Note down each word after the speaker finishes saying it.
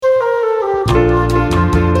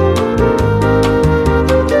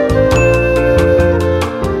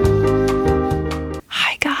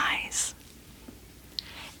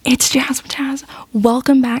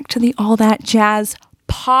Welcome back to the All That Jazz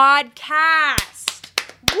podcast.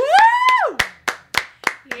 Woo!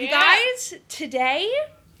 Yeah. You guys, today,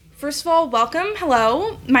 first of all, welcome.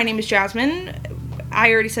 Hello. My name is Jasmine.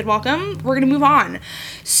 I already said welcome. We're going to move on.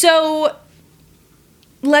 So,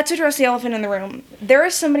 let's address the elephant in the room. There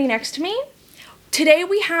is somebody next to me. Today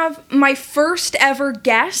we have my first ever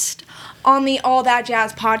guest on the All That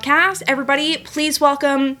Jazz podcast. Everybody, please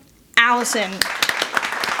welcome Allison.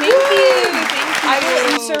 Thank you. I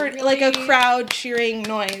will insert like a crowd cheering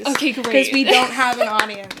noise. Okay, great. Because we don't have an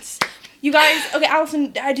audience. You guys, okay,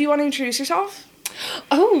 Allison, do you want to introduce yourself?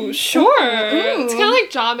 Oh, sure. Ooh. It's kind of like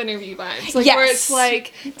job interview vibes. Like, yes. Where it's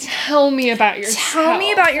like, tell me about yourself. Tell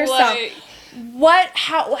me about yourself.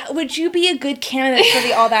 How would you be a good candidate for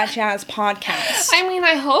the All That Jazz podcast? I mean,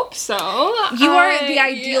 I hope so. You are the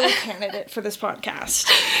ideal candidate for this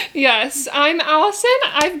podcast. Yes, I'm Allison.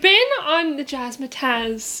 I've been on the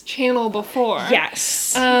Jazzmatazz channel before.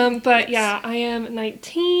 Yes. But yeah, I am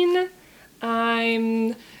 19.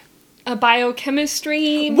 I'm a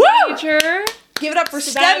biochemistry major. Give it up for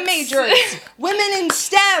STEM majors. Women in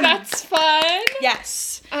STEM. That's fun.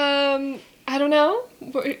 Yes. I don't know.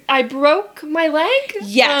 I broke my leg.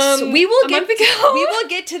 Yes, we will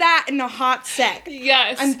get to that in a hot sec.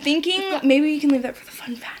 Yes. I'm thinking maybe you can leave that for the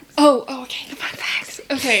fun facts. Oh, okay. The fun facts.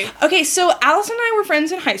 Okay. Okay, so Allison and I were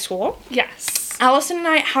friends in high school. Yes. Allison and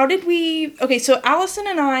I, so Allison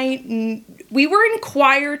and I, we were in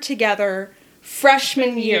choir together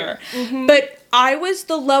freshman year. Mm-hmm. But I was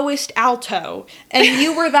the lowest alto, and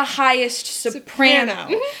you were the highest soprano.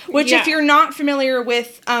 Which, if you're not familiar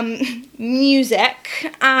with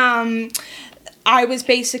music, I was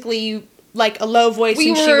basically like a low voice,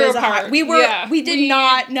 and she was a high. We did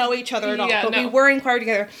not know each other at all, but we were in choir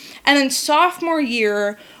together. And then sophomore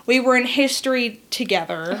year, we were in history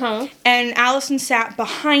together, and Allison sat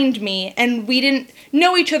behind me, and we didn't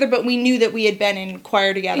know each other, but we knew that we had been in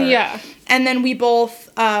choir together. Yeah. And then we both,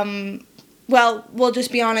 well, we'll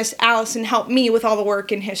just be honest, Allison helped me with all the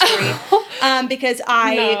work in history because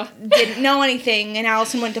I didn't know anything, and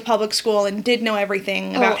Allison went to public school and did know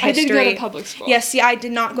everything about history. I did go to public school. Yes, see, I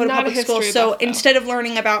did not go to public school, so instead of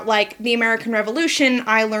learning about, like, the American Revolution,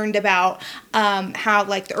 I learned about how,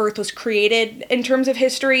 like, the Earth was created in terms of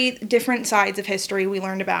history, different sides of history we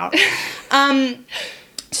learned about.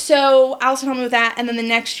 So, Allison helped me with that, and then the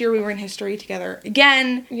next year we were in history together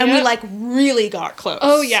again, and we, like, really got close.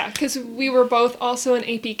 Oh, yeah, because we were both also in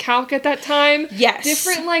AP Calc at that time. Yes.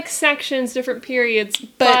 Different, like, sections, different periods,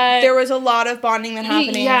 but there was a lot of bonding that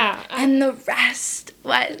happened. Yeah. And the rest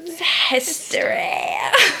was history.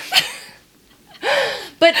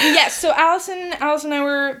 But, yes, so Allison and I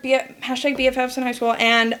were hashtag BFFs in high school,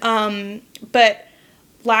 and, but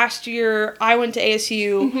last year, I went to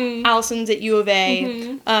ASU, Allison's at U of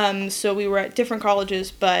A, so we were at different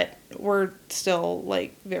colleges, but we're still,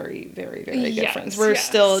 like, very, very, very good friends. We're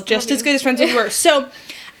still just as good as friends as we were. So,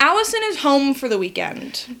 Allison is home for the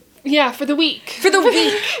weekend. Yeah, for the week. For the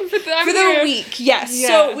week, yes. Yeah.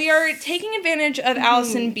 So, we are taking advantage of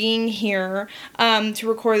Allison being here to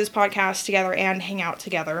record this podcast together and hang out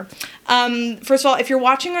together. First of all, if you're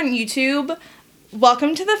watching on YouTube,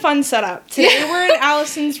 welcome to the fun setup. Today we're in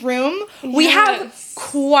Allison's room. We have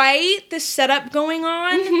quite the setup going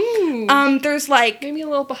on. There's like maybe a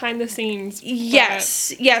little behind the scenes.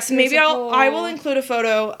 Yes. Maybe I will include a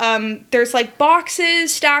photo. There's like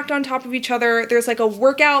boxes stacked on top of each other. There's like a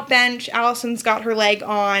workout bench. Allison's got her leg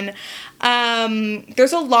on.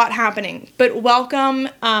 There's a lot happening. But welcome.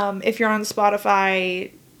 If you're on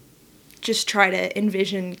Spotify, just try to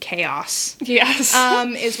envision chaos. Yes.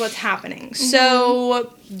 Is what's happening.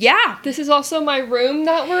 So, yeah. This is also my room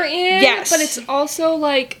that we're in. Yes. But it's also,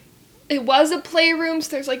 like, it was a playroom,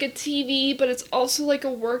 so there's, like, a TV, but it's also, like,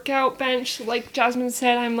 a workout bench. So, like Jasmine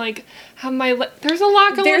said, I'm, like, there's a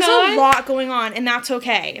lot going on. There's a lot going on, and that's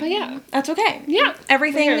okay. But, yeah. That's okay. Yeah.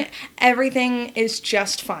 Everything is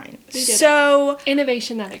just fine. So,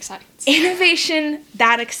 innovation that excites.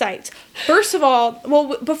 First of all,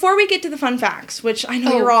 well, before we get to the fun facts, which I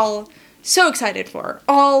know you're all so excited for,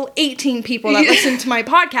 all 18 people that listen to my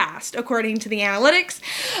podcast, according to the analytics,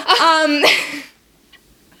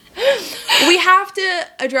 we have to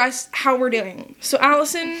address how we're doing. So,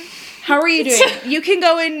 Allison, how are you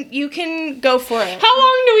doing? You can go for it. How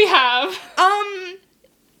long do we have?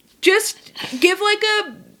 Just give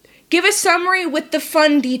a summary with the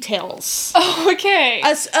fun details. Oh, okay.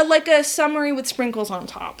 Like a summary with sprinkles on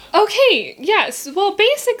top. Okay, yes. Well,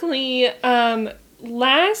 basically, a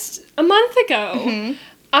month ago,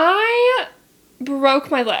 I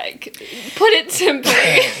broke my leg. Put it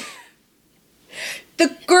simply.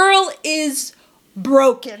 The girl is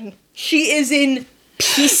broken. She is in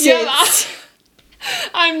pieces. Yeah,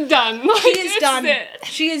 I'm done. Like, She is done. it.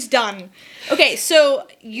 She is done. Okay, so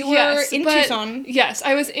you were in Tucson. Yes,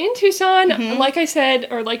 I was in Tucson. Like I said,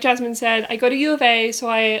 or like Jasmine said, I go to U of A, so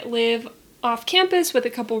I live off campus with a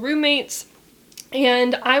couple roommates.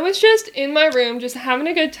 And I was just in my room, just having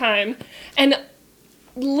a good time. And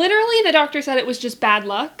literally, the doctor said it was just bad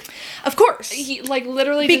luck. Of course.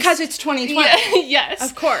 Literally. Because it's 2020. Yeah, yes.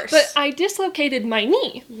 Of course. But I dislocated my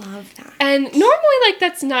knee. Love that. And normally,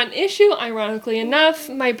 that's not an issue, ironically enough.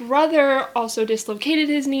 My brother also dislocated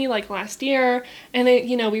his knee, last year. And,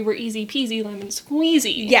 we were easy peasy, lemon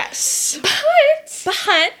squeezy. Yes.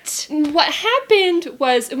 But what happened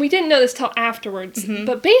was, and we didn't know this till afterwards,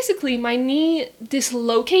 but basically, my knee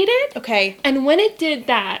dislocated. Okay. And when it did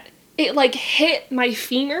that, it, hit my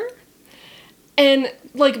femur and,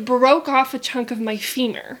 broke off a chunk of my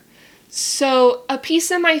femur. So, a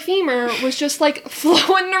piece of my femur was just,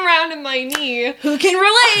 floating around in my knee. Who can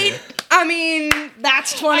relate? I mean,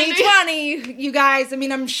 that's 2020, you guys. I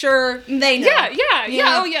mean, I'm sure they know.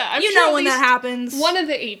 Yeah. Oh, yeah. I'm you sure know when that happens. One of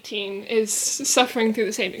the 18 is suffering through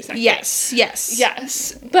the same exact thing.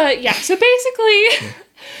 Yes. But, yeah, so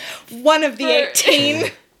basically... One of the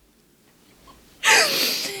 18.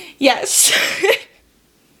 Yes.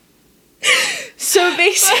 So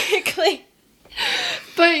basically.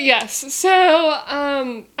 But yes, so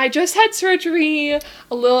I just had surgery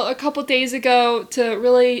a couple days ago to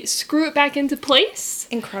really screw it back into place.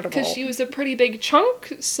 Incredible. Because she was a pretty big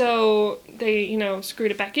chunk, so they,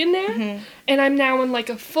 screwed it back in there. And I'm now in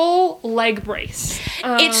a full leg brace.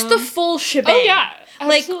 It's the full shebang. Oh yeah.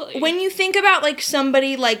 Absolutely. When you think about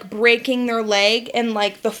somebody breaking their leg and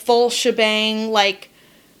the full shebang,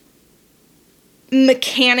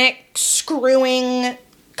 mechanic screwing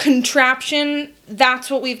contraption, that's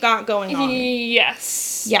what we've got going on.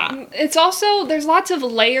 Yes. Yeah. It's also, there's lots of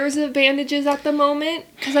layers of bandages at the moment,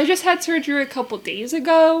 because I just had surgery a couple days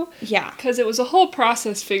ago. Yeah. Because it was a whole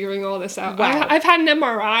process figuring all this out. Wow. I've had an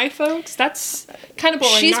MRI, folks. That's kind of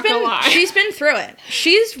boring, not gonna lie. She's been through it.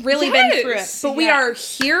 She's really been through it. But we are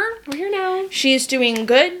here. We're here now. She is doing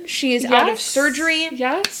good. She is out of surgery.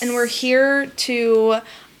 Yes. And we're here to...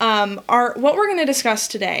 what we're going to discuss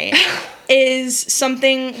today is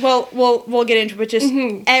something, well, we'll get into it, but just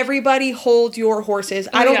everybody hold your horses.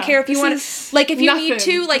 I don't care if you want to, if you need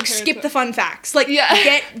to, skip the fun facts.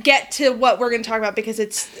 Get to what we're going to talk about because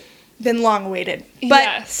it's been long awaited. But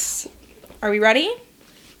yes. Are we ready?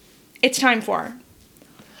 It's time for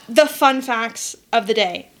the fun facts of the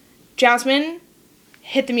day. Jasmine,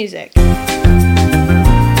 hit the music.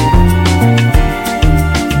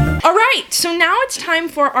 All right, so now it's time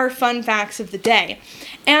for our fun facts of the day.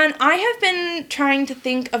 And I have been trying to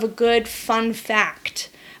think of a good fun fact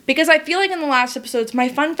because I feel like in the last episodes, my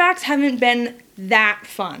fun facts haven't been that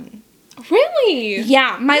fun. Really?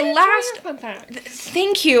 Yeah, my last fun fact.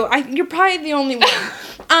 Thank you. You're probably the only one.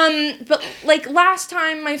 But last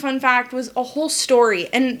time my fun fact was a whole story,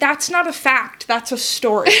 and that's not a fact, that's a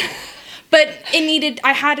story. But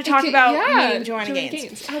I had to talk about me and Joanna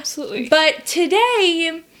Gaines. Absolutely. But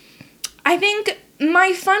today, I think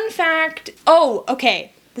my fun fact... Oh,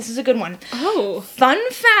 okay. This is a good one. Oh. Fun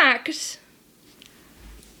fact.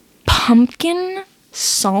 Pumpkin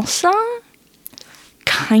salsa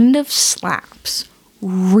kind of slaps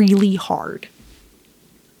really hard.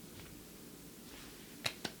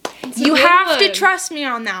 You have to trust me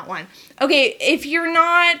on that one. Okay, if you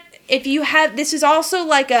have... This is also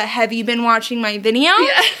have you been watching my video?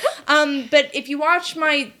 Yeah. But if you watch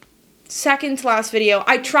my... second to last video,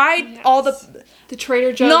 I tried all the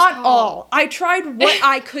Trader Joe's. Not all. I tried what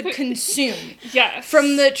I could consume. Yes.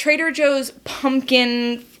 From the Trader Joe's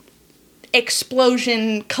pumpkin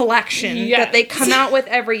explosion collection that they come out with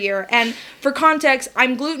every year. And for context,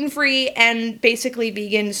 I'm gluten-free and basically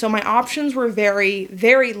vegan, so my options were very,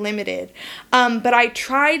 very limited. But I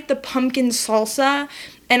tried the pumpkin salsa,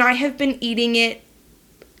 and I have been eating it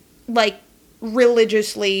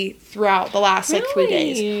religiously throughout the last 3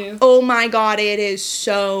 days. Oh my god, it is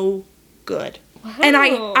so good. Wow. And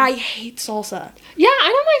I hate salsa. Yeah, I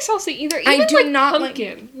don't like salsa either. Even I do not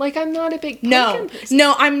pumpkin. I'm not a big pumpkin person.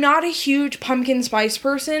 No, I'm not a huge pumpkin spice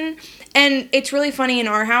person. And it's really funny, in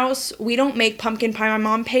our house, we don't make pumpkin pie.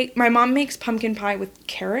 My mom makes pumpkin pie with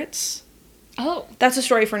carrots. Oh. That's a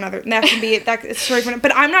story for another. It's a story for another.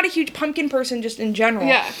 But I'm not a huge pumpkin person just in general.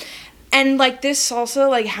 Yeah. And this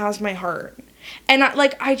salsa has my heart. And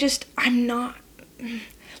I'm not,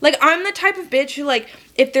 I'm the type of bitch who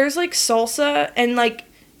if there's salsa and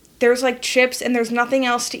there's like chips and there's nothing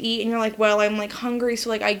else to eat, and you're like, well, I'm like hungry, so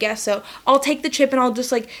like I guess so. I'll take the chip and I'll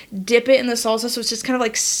just like dip it in the salsa, so it's just kind of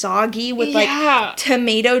like soggy with like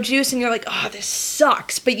tomato juice, and you're like, oh, this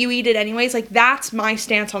sucks, but you eat it anyways. Like, that's my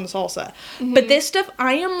stance on salsa. But this stuff,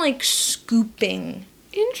 I am like scooping.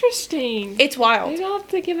 Interesting. It's wild. Maybe I'll have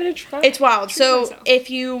to give it a try. It's wild. So if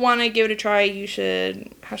you want to give it a try, you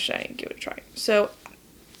should give it a try. So,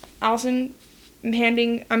 Allison, I'm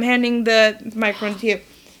handing the microphone to you.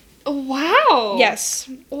 Wow. Yes.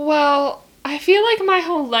 Well, I feel like my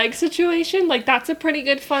whole leg situation, like, that's a pretty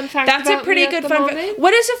good fun fact. That's a pretty good fun fact.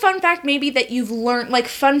 What is a fun fact maybe that you've learned, like,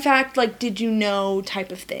 fun fact, like, did you know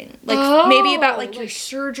type of thing? Like, maybe about, like, your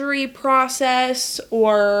surgery process,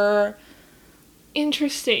 or...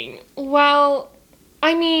 Interesting. Well,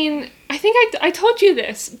 I mean, I think I told you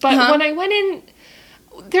this, but when I went in,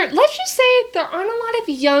 let's just say there aren't a lot of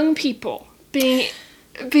young people being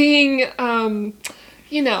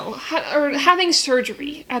you know, or having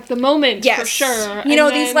surgery at the moment, for sure. You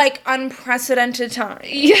know, these, like, unprecedented times.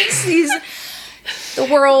 Yes. The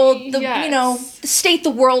world, you know, the state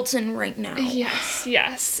the world's in right now.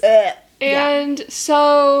 Yes. And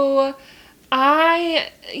so...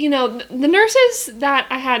 you know, the nurses that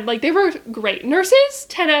I had, like, they were great. Nurses,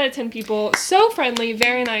 10 out of 10 people, so friendly,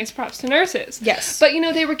 very nice, props to nurses. Yes. But, you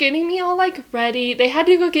know, they were getting me all, like, ready. They had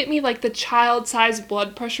to go get me, like, the child-sized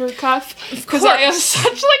blood pressure cuff. Because I have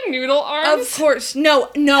such, like, noodle arms. Of course. No.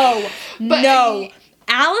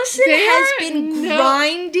 Allison has been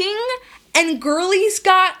grinding, and Girly's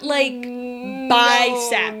got, like,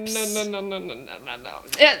 biceps. No.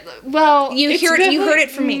 Well, you heard it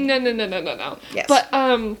from me. No. Yes. But,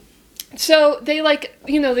 so they, like,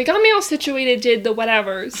 you know, they got me all situated, did the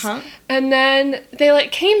whatevers. And then they,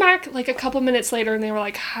 like, came back, like, a couple minutes later, and they were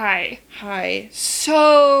like, Hi.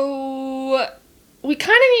 So, we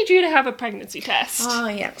kind of need you to have a pregnancy test.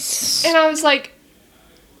 Yes. And I was like...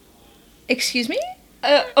 Excuse me?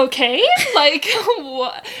 Okay, like,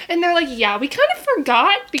 what? And they're like, yeah, we kind of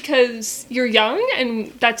forgot because you're young, and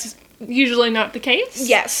that's usually not the case.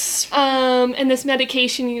 Yes. And this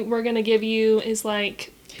medication we're gonna give you is,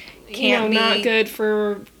 like, not good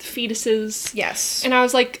for fetuses. Yes. And I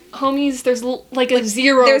was like, homies, there's, like, a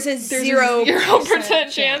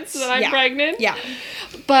 0% chance that I'm pregnant. Yeah.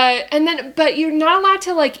 But you're not allowed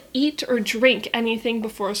to, like, eat or drink anything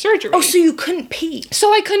before surgery. Oh, so you couldn't pee.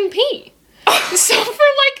 So I couldn't pee. So for,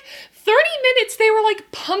 like, 30 minutes, they were,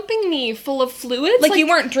 like, pumping me full of fluids. Like, you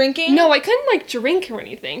weren't drinking? No, I couldn't, like, drink or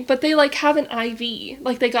anything. But they, like, have an IV.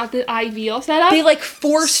 Like, they got the IV all set up. They, like,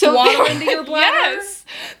 forced water into your bladder? Yes.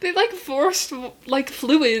 They, like, forced, like,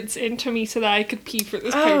 fluids into me so that I could pee for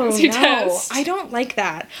this pregnancy test. I don't like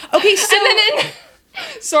that. Okay, so... And then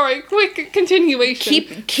sorry, quick continuation.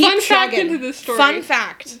 Keep Fun fact into this story. Fun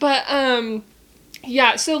fact. But,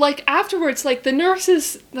 yeah, so, like, afterwards, like, the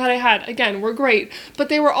nurses that I had, again, were great, but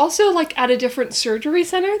they were also, like, at a different surgery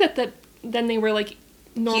center than they were, like,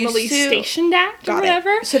 normally stationed at or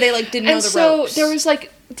whatever. So they, like, didn't know the ropes. And so there was,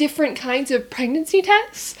 like, different kinds of pregnancy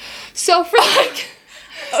tests. So for, like...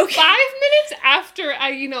 5 minutes after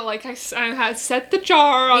I had set the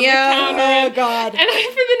jar on the counter. Oh, God. And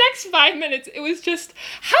for the next 5 minutes, it was just,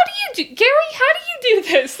 Gary, how do you do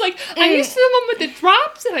this? Like, I used the one with the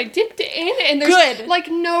drops, and I dipped it in, and there's, like,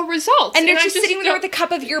 no results. And you're just sitting there with a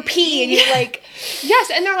cup of your pee, and you're like... Yes,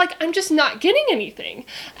 and they're like, I'm just not getting anything.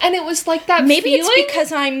 And it was like that Maybe feeling. it's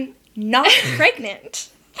because I'm not pregnant.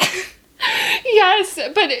 Yes,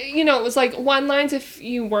 but, you know, it was, like, 1 lines if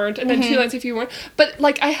you weren't, and then 2 lines if you weren't. But,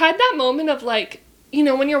 like, I had that moment of, like, you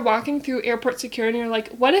know, when you're walking through airport security, and you're like,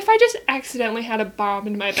 what if I just accidentally had a bomb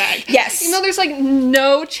in my bag? Yes. You know, there's, like,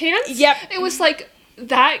 no chance. Yep. It was, like,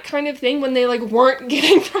 that kind of thing when they, like, weren't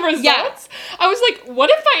getting the results. Yeah. I was like,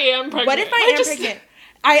 what if I am pregnant? What if I am pregnant?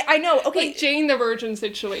 I know, okay. Like, Jane the Virgin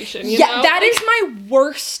situation, you know? Yeah, that is my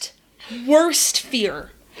worst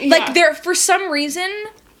fear. Yeah. Like, for some reason...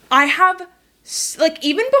 I have, like,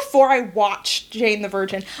 even before I watched Jane the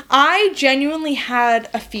Virgin, I genuinely had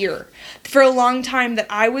a fear for a long time that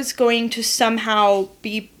I was going to somehow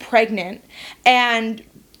be pregnant and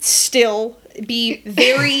still be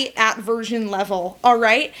very at virgin level, all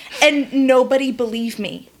right? And nobody believed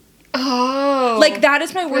me. Oh. Like, that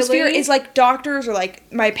is my worst fear, is, like, doctors or,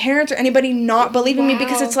 like, my parents or anybody not believing me,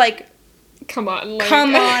 because it's like... Come on,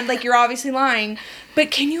 like, you're obviously lying.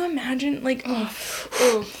 But can you imagine, like...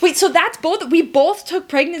 Wait, so we both took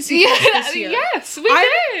pregnancy tests this year. Yes, we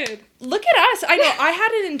did. Look at us. I know, I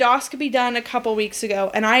had an endoscopy done a couple weeks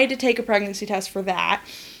ago, and I had to take a pregnancy test for that.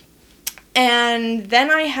 And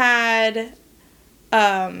then I had...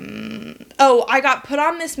 I got put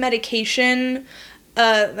on this medication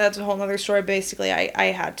That's a whole nother story. Basically, I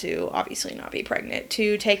had to obviously not be pregnant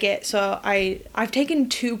to take it. So I've taken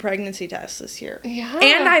 2 pregnancy tests this year. Yeah.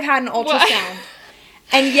 And I've had an ultrasound.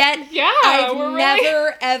 And yet, I've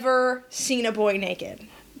never, ever seen a boy naked.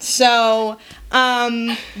 So,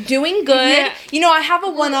 doing good. Yeah. You know, I have a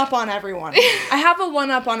one-up on everyone.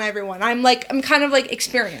 I'm kind of, like,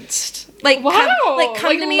 experienced. Like, wow.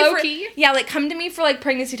 Come to me Loki. come to me for, like,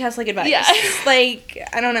 pregnancy test, like, advice. Yeah. Like,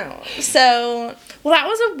 I don't know. So, well, that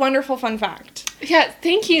was a wonderful fun fact. Yeah,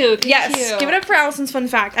 thank you. Thank you. Give it up for Allison's fun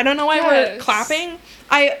fact. I don't know why we're clapping.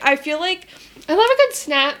 I feel like... I love a good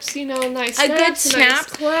snaps, you know, nice snaps. A good snap. Nice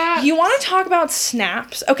clap. You want to talk about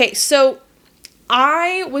snaps? Okay, so...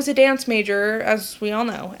 I was a dance major, as we all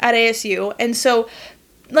know, at ASU, and so,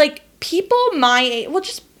 like, people my age, well,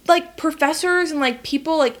 just, like, professors and, like,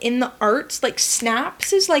 people, like, in the arts, like,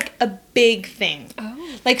 snaps is, like, a big thing.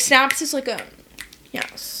 Oh. Like, snaps is, like,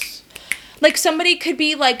 yes. Like, somebody could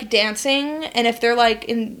be, like, dancing, and if they're, like,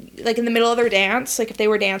 in the middle of their dance, like, if they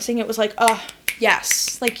were dancing, it was, like, oh,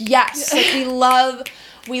 yes. Like, yes. Like,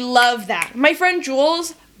 we love that. My friend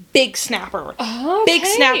Jules... Big snapper. Oh, Big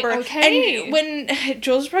snapper. Okay. And when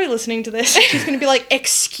Jules is probably listening to this, she's gonna be like,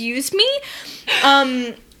 "Excuse me."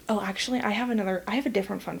 Oh, actually, I have a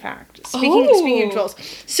different fun fact. Speaking of Jules,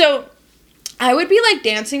 so I would be like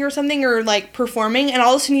dancing or something or like performing, and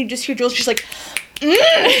all of a sudden you just hear Jules just like,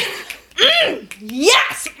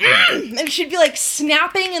 yes, and she'd be like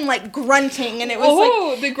snapping and like grunting, and it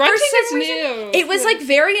was the grunting is new. It was like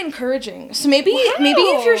very encouraging. So maybe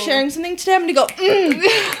if you're sharing something today, I'm gonna go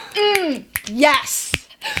yes.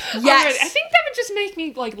 Yes. Right. I think that would just make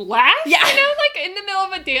me like laugh. Yeah. You know, like in the middle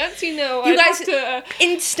of a dance, you know. You guys,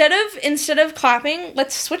 instead of clapping,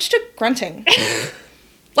 let's switch to grunting.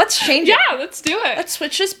 Let's change it. Yeah, let's do it. Let's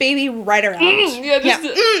switch this baby right around. Yeah.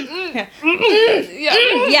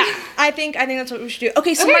 I think that's what we should do.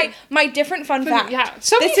 Okay, so my different fun fact. Yeah,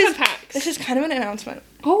 so many fun facts. This is kind of an announcement.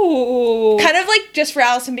 Oh. Kind of like just for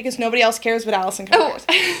Allison because nobody else cares but Allison cares.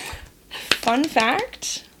 Fun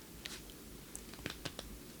fact.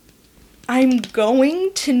 I'm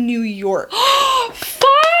going to New York. Fun!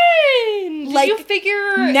 Did you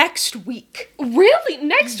figure... next week. Really?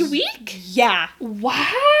 Next week? Yeah.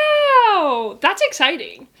 Wow. That's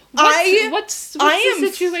exciting. What's the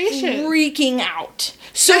situation? I am freaking out.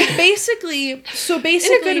 So basically... In a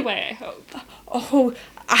good way, I hope. Oh...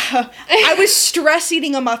 I was stress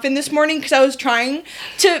eating a muffin this morning because I was trying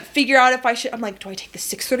to figure out if I should. I'm like, do I take the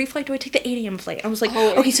 6:30 flight? Do I take the 8 a.m. flight? And I was like,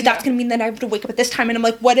 okay, so that's gonna mean that I have to wake up at this time. And I'm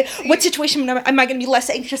like, what situation am I gonna be less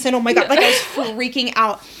anxious in? Oh my god, like I was freaking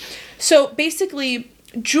out. So basically,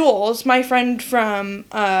 Jules, my friend from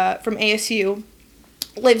ASU,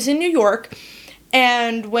 lives in New York,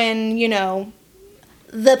 and when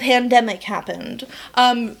the pandemic happened,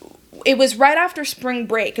 it was right after spring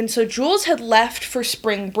break, and so Jules had left for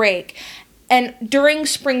spring break, and during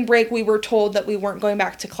spring break we were told that we weren't going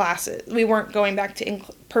back to classes. We weren't going back to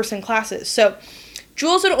in-person classes. So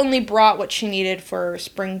Jules had only brought what she needed for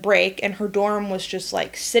spring break, and her dorm was just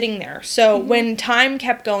like sitting there. So when time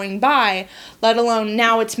kept going by, let alone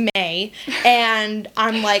now it's May, and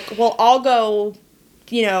I'm like, well, I'll go,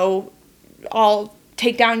 I'll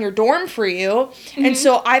take down your dorm for you. Mm-hmm. And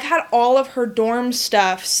so I've had all of her dorm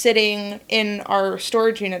stuff sitting in our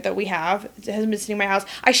storage unit that we have. It hasn't been sitting in my house.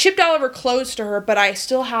 I shipped all of her clothes to her, but I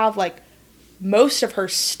still have like most of her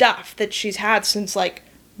stuff that she's had since like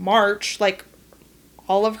March, like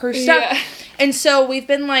all of her stuff. Yeah. And so we've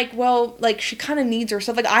been like, well, like she kind of needs her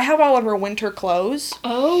stuff. Like I have all of her winter clothes.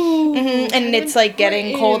 Oh. Mm-hmm. And it's like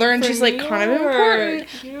getting colder and she's like kind of important.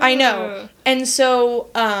 Yeah. I know. And so,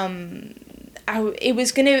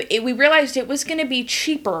 we realized it was gonna be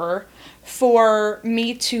cheaper for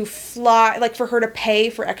me to fly, like for her to pay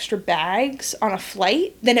for extra bags on a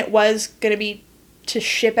flight than it was gonna be to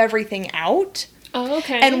ship everything out. Oh,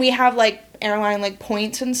 okay. And we have like airline like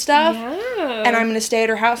points and stuff. Yeah. And I'm gonna stay at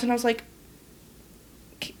her house, and I was like,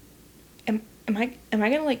 am I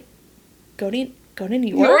gonna like go to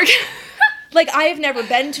New York? Like I have never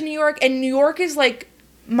been to New York, and New York is like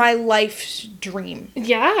my life's dream.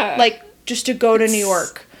 Yeah. Like just to go to New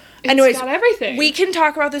York. Anyways, got everything. We can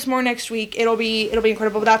talk about this more next week. It'll be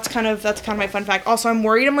incredible. But that's kind of my fun fact. Also, I'm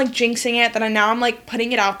worried I'm like jinxing it that I'm like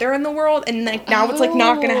putting it out there in the world, and like now it's like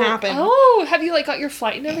not gonna happen. Oh, have you like got your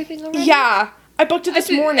flight and everything already? Yeah, I booked it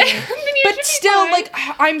this morning. But still, fine. like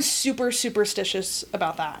I'm super superstitious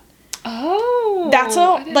about that. Oh, that's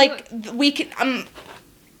all. Like we can.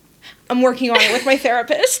 I'm working on it with my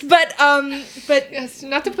therapist, but Yes,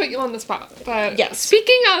 not to put you on the spot, but Yes.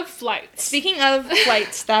 speaking of flights. speaking of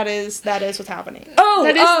flights, that is what's happening. Oh,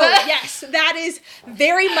 yes, that is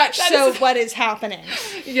very much what is happening.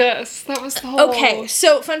 Yes, that was the whole... Okay,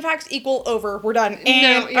 so fun facts equal over. We're done.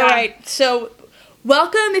 And, yeah. all right, so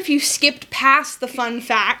welcome if you skipped past the fun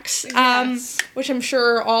facts, Yes. which I'm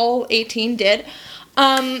sure all 18 did.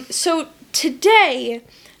 So today,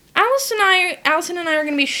 Allison and I are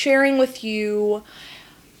going to be sharing with you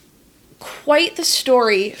quite the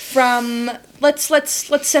story from, let's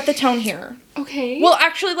set the tone here. Okay. Well,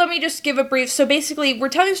 actually, let me just give a brief. So basically, we're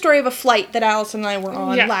telling the story of a flight that Allison and I were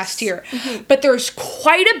on Yes. last year. But there's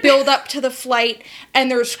quite a build up to the flight,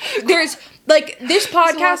 and there's like this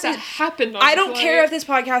podcast that is. happened on I the don't flight. care if this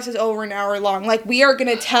podcast is over an hour long. Like, we are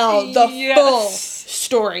gonna tell the Yes. full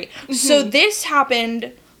story. So this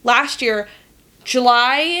happened last year,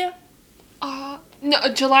 July. No,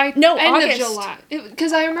 July. No, end August. of July.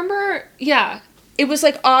 Because I remember, yeah, It was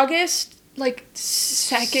like August. like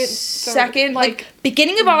second, Like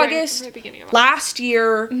beginning of August right beginning of August. last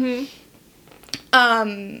year.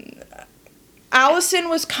 Allison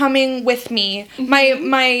was coming with me.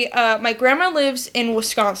 My grandma lives in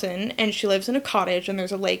Wisconsin, and she lives in a cottage, and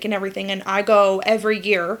there's a lake and everything, and I go every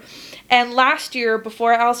year. And last year,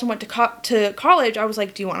 before Allison went to college, I was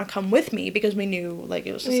like, do you want to come with me? Because we knew, like,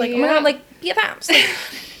 it was just like, oh my Yeah. god, like, BFFs. Like,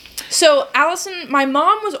 so Allison, my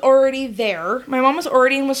mom was already there. My mom was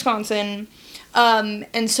already in Wisconsin.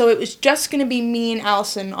 And so it was just going to be me and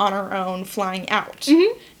Allison on our own flying out.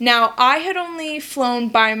 Now, I had only flown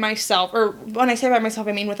by myself, or when I say by myself,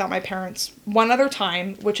 I mean without my parents, one other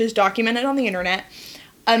time, which is documented on the internet.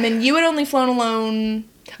 And you had only flown alone.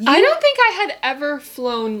 I don't think I had ever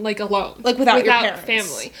flown, like, alone. Like, without your parents.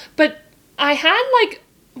 family. But I had, like...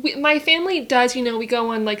 my family does, we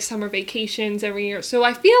go on, like, summer vacations every year. So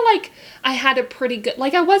I feel like I had a pretty good...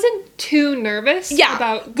 Like, I wasn't too nervous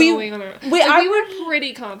about going on a... We were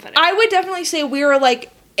pretty confident. I would definitely say we were, like,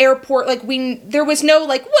 airport... Like, there was no,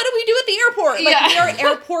 like, what do we do at the airport? Like, we are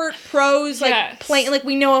airport pros, like, Yes. plane... Like,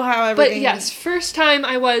 we know how everything... But, yes, first time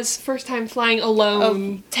flying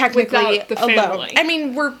alone. Technically without the family. alone. I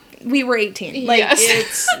mean, we were 18. Like, Yes.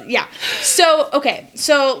 it's... Yeah. So, okay.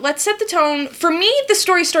 So, let's set the tone. For me, the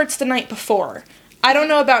story starts the night before. I don't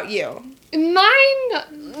know about you.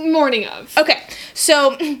 Mine, morning of. Okay.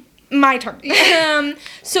 So, my turn.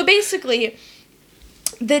 So, basically,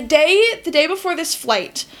 the day before this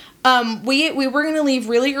flight, we were going to leave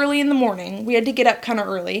really early in the morning. We had to get up kind of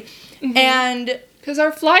early. And... Because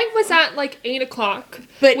our flight was at, like, 8 o'clock.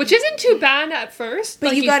 But- which isn't too bad at first. But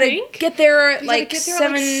like, you gotta think. get there at, You like, gotta get there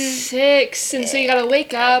 7... at, like, 6, and so you gotta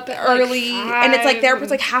wake up at, early, like, and it's like the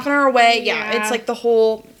airport's like half an hour away. Yeah, Yeah. it's like the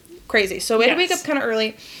whole crazy. So we had to wake Yes. up kind of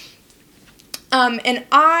early. And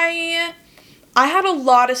I had a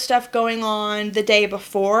lot of stuff going on the day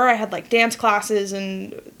before. I had like dance classes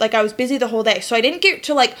and like I was busy the whole day. So I didn't get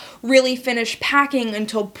to like really finish packing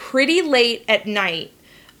until pretty late at night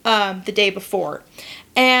the day before.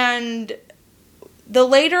 And the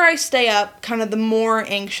later I stay up, kind of the more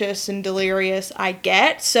anxious and delirious I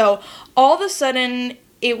get. So all of a sudden,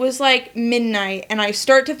 it was like midnight, and I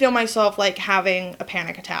start to feel myself like having a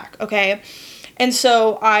panic attack, okay? And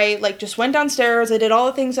so I like just went downstairs, I did all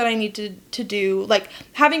the things that I needed to do. Like,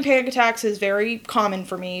 having panic attacks is very common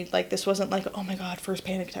for me. Like, this wasn't like, oh my god, first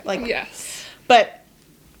panic attack. Like, Yes. but,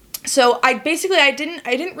 so I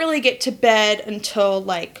didn't really get to bed until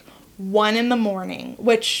like 1 in the morning,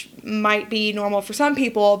 which might be normal for some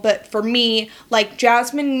people, but for me, like,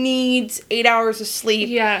 Jasmine needs 8 hours of sleep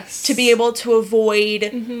Yes. to be able to avoid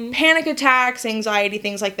panic attacks, anxiety,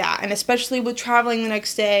 things like that, and especially with traveling the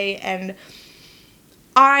next day. And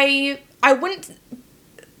I wouldn't,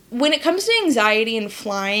 when it comes to anxiety and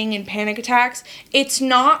flying and panic attacks, it's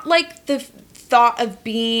not like the thought of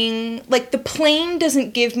being like, the plane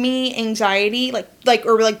doesn't give me anxiety,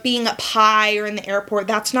 or being up high or in the airport.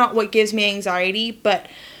 That's not what gives me anxiety, but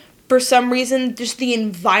for some reason just the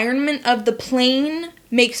environment of the plane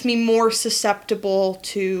makes me more susceptible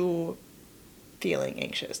to feeling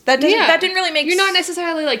anxious. That didn't really make You're not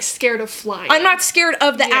necessarily like scared of flying. I'm not scared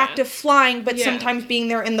of the Yeah. act of flying, but Yeah. sometimes being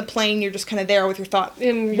there in the plane, you're just kind of there with your thought.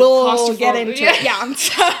 And We'll get into yeah. it.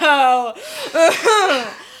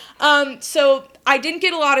 Yeah. So I didn't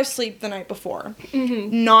get a lot of sleep the night before.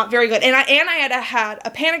 Not very good. And I had a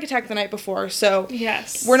panic attack the night before. So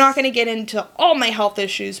Yes. we're not going to get into all my health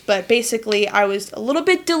issues, but basically I was a little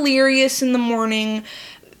bit delirious in the morning,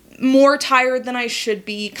 more tired than I should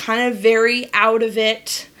be, kind of very out of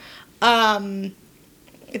it.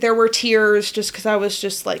 There were tears just because I was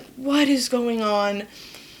just like, what is going on?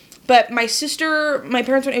 But my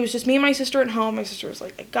parents went, it was just me and my sister at home. My sister was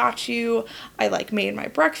like, I got you. I, like, made my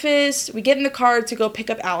breakfast. We get in the car to go pick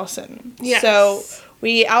up Allison. Yes. So,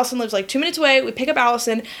 Allison lives, like, 2 minutes away. We pick up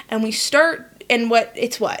Allison, and we start, and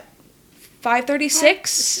it's what?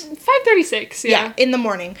 5:36? 5:36, yeah. In the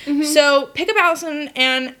morning. Mm-hmm. So, pick up Allison,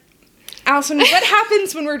 and Allison, what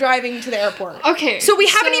happens when we're driving to the airport? Okay. So we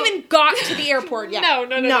haven't even got to the airport yet.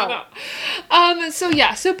 No.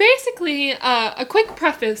 So basically, a quick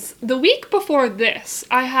preface. The week before this,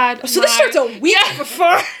 I had this starts a week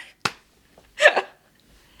before.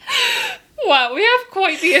 Wow, we have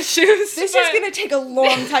quite the issues. This is going to take a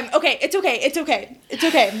long time. Okay, it's okay.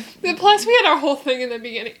 Plus, we had our whole thing in the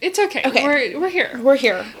beginning. It's okay. Okay. We're here. We're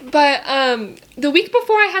here. But the week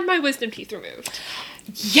before, I had my wisdom teeth removed.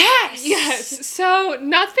 Yes. So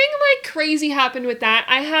nothing like crazy happened with that.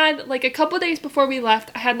 I had like a couple days before we left,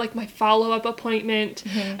 I had like my follow-up appointment,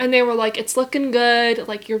 and they were like, "It's looking good.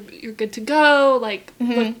 Like you're good to go. Like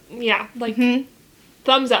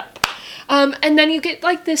thumbs up." And then you get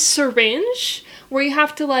like this syringe where you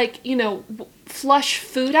have to like flush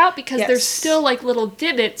food out because there's still like little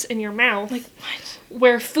divots in your mouth. Like what?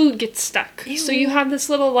 Where food gets stuck. Ew. So you have this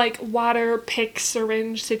little, like, water pick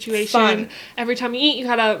syringe situation. Fun. Every time you eat, you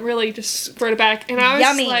gotta really just squirt it back. And I was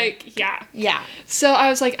Yummy. like, yeah. Yeah. So I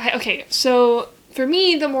was like, okay, so for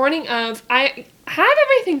me, the morning of, I had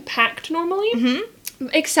everything packed normally,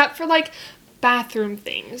 except for, like, bathroom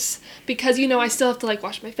things. Because, I still have to, like,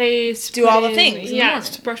 wash my face. Do all the things.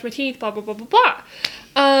 Yes, brush my teeth, blah, blah, blah, blah, blah.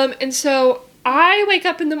 And so I wake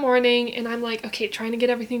up in the morning and I'm like, okay, trying to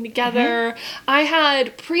get everything together. I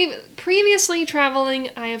had previously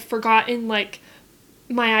traveling, I have forgotten like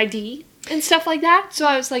my ID and stuff like that. So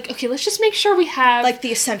I was like, okay, let's just make sure we have like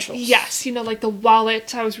the essentials. Yes, like the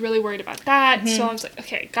wallet. I was really worried about that. So I was like,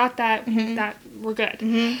 okay, got that. That we're good.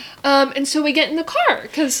 And so we get in the car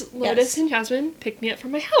because Lotus and Jasmine picked me up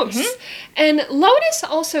from my house. And Lotus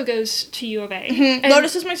also goes to U of A. And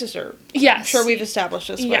Lotus is my sister. Yes. I'm sure we've established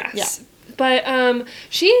this. Yes. Yeah. But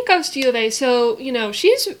she goes to U of A, so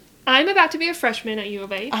I'm about to be a freshman at U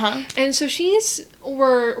of A, and so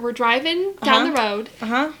we're driving down the road,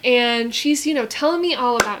 and she's telling me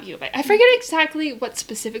all about U of A. I forget exactly what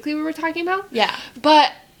specifically we were talking about. Yeah.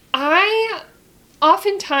 But I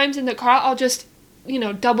oftentimes in the car I'll just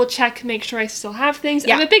double check, make sure I still have things.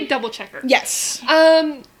 Yeah. I'm a big double checker. Yes.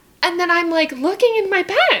 And then I'm like looking in my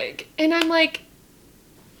bag, and I'm like,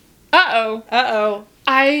 uh-oh.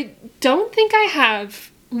 I don't think I have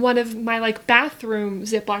one of my, like, bathroom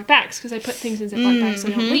Ziploc bags, because I put things in Ziploc bags so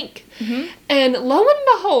they don't leak. And lo and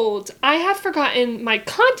behold, I have forgotten my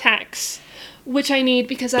contacts, which I need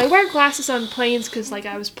because I wear glasses on planes because, like,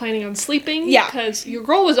 I was planning on sleeping. Yeah. Because your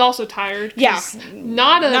girl was also tired. Yeah.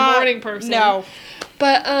 Not a morning person. No.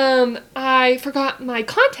 But I forgot my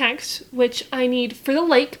contacts, which I need for the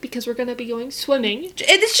lake because we're going to be going swimming.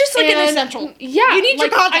 It's just like an essential. Yeah. You need your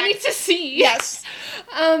contacts. I need to see. Yes.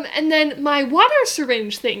 And then my water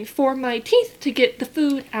syringe thing for my teeth to get the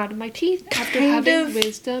food out of my teeth after having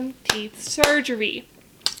wisdom teeth surgery.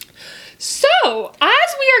 So,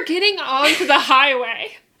 as we are getting onto the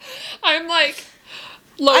highway, I'm like,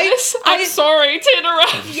 Lotus, I'm sorry to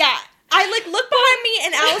interrupt. Yeah. I, like, look behind me,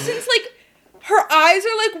 and Allison's, like, her eyes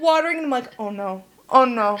are, like, watering, and I'm like, oh, no.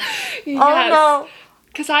 Yes. Oh, no.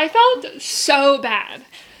 Because I felt so bad.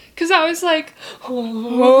 Because I was like, oh,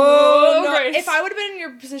 no. Grace. If I would have been in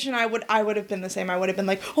your position, I would have been the same. I would have been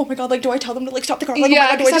like, oh my god, like, do I tell them to, like, stop the car? Like, yeah, oh my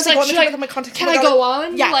god, do I just, like, go on the like, with my contact? Can I go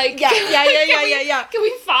on? Yeah, like, yeah. Can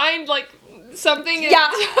we find, like, something in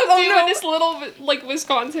this little, like,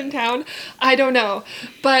 Wisconsin town? I don't know.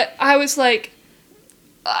 But I was like,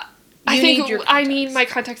 I think I need my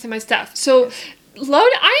contacts and my stuff. So, I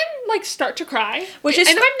am, like, start to cry. Which is...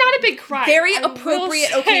 And I'm not a big crier. Very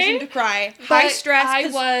appropriate occasion to cry. High stress. I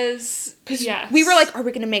was... Yes. We were like, are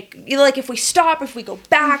we going to make... Like, if we stop, if we go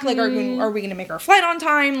back, like, are we going to make our flight on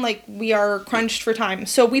time? Like, we are crunched for time.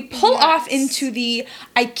 So we pull off into the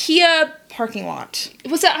IKEA parking lot.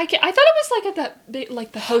 Was it IKEA? I thought it was, like, at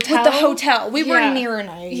the hotel. With the hotel. We were near an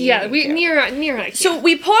IKEA. Yeah, near an IKEA. So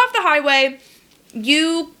we pull off the highway.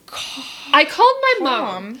 I called my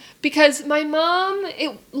mom because my mom,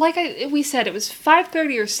 we said, it was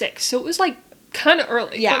 5:30 or 6, so it was like kind of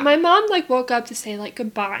early. Yeah. But my mom like woke up to say like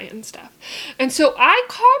goodbye and stuff, and so I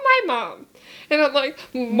called my mom, and I'm like,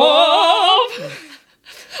 Mom,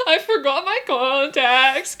 I forgot my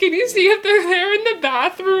contacts. Can you see if they're there in the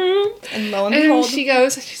bathroom? And lo and behold,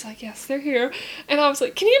 she's like, yes, they're here. And I was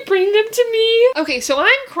like, can you bring them to me? Okay, so I'm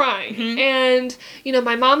crying, and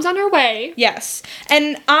my mom's on her way. Yes,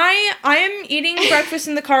 and I am eating breakfast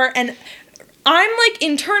in the car, and I'm, like,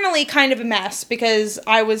 internally kind of a mess because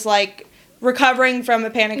I was, like, recovering from a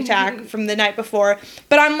panic attack from the night before.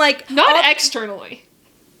 But I'm, like... Not externally.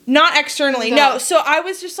 Not externally, no. So I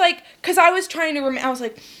was just, like... Because I was trying to... I was,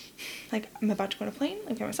 like, I'm about to go on a plane,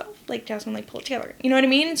 like, by myself. Like, Jasmine, like, pull it together. You know what I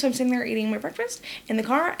mean? So I'm sitting there eating my breakfast in the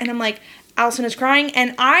car, and I'm, like, Allison is crying.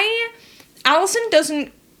 And Allison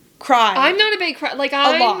doesn't cry. I'm not a big cry. Like,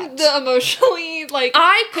 I'm the emotionally, like,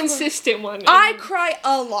 consistent one. I cry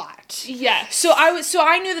a lot. Yes. So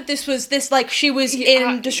I knew that this, like, she was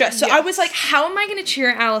in distress. So I was like, how am I going to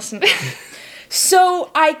cheer Allison up?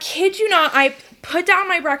 So I kid you not, I put down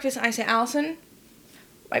my breakfast and I say, Allison,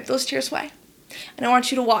 wipe those tears away. And I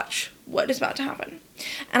want you to watch what is about to happen.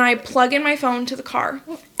 And I plug in my phone to the car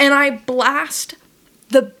and I blast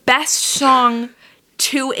the best song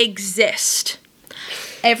to exist.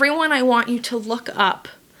 Everyone, I want you to look up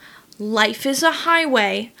Life is a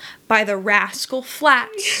Highway by the Rascal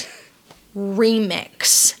Flatts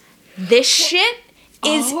remix. This shit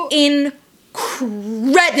is incredible.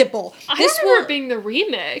 I remember it being the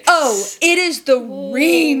remix. Oh, it is the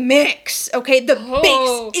remix. Okay, the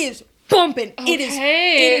bass is bumping. Okay. It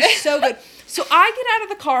is so good. So I get out of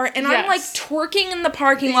the car and I'm like twerking in the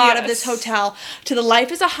parking lot of this hotel to the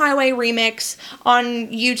Life is a Highway remix on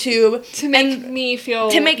YouTube to make me feel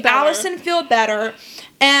better. Allison feel better.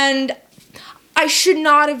 And I should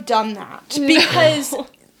not have done that because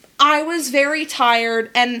I was very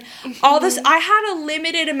tired and all this. I had a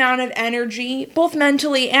limited amount of energy, both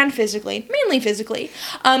mentally and physically, mainly physically,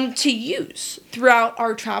 to use throughout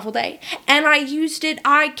our travel day. And I used it.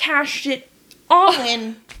 I cashed it all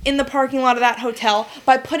in the parking lot of that hotel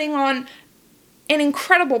by putting on an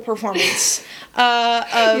incredible performance of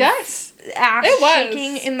ass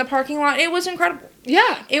shaking in the parking lot. It was incredible.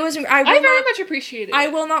 Yeah. It was. I very much appreciate it. I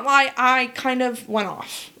will not lie. I kind of went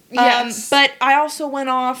off. Yes. But I also went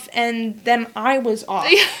off and then I was off.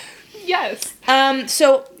 Yes.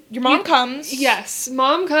 So your mom comes. Yes.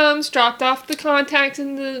 Mom comes, dropped off the contacts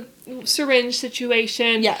in the syringe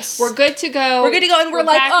situation. Yes. We're good to go. We're good to go. And we're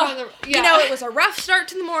like, you know, it was a rough start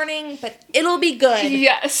to the morning, but it'll be good.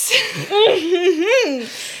 Yes.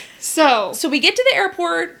 So we get to the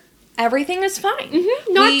airport. Everything is fine.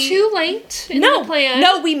 Mm-hmm. Not too late in the plan.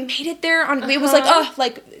 No, we made it there. It was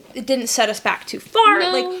like, it didn't set us back too far.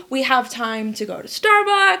 No. Like, we have time to go to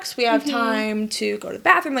Starbucks. We have time to go to the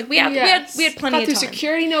bathroom. Like, we had plenty of time.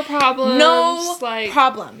 Security, no problem. No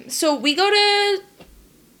problem. So we go to...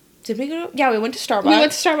 Did we go to... Yeah, we went to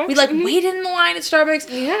Starbucks. We, waited in the line at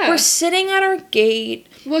Starbucks. Yeah. We're sitting at our gate.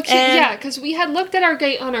 Well, because we had looked at our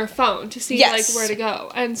gate on our phone to see, where to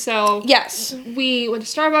go. And so... Yes. We went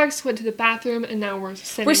to Starbucks, went to the bathroom, and now we're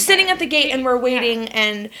sitting... We're sitting at the gate, and we're waiting,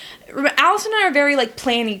 and... Allison and I are very,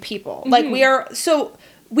 planning people. Like, we are... So...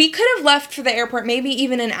 We could have left for the airport maybe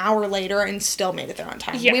even an hour later and still made it there on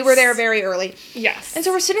time. Yes. We were there very early. Yes. And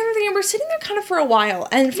so we're sitting there and we're sitting there kind of for a while.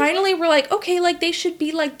 And finally we're like, okay, they should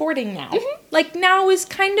be, boarding now. Mm-hmm. Now is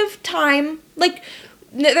kind of time.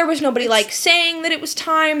 There was nobody, saying that it was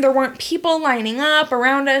time. There weren't people lining up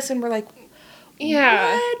around us. And we're like,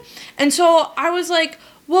 what? And so I was like,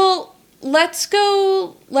 well, let's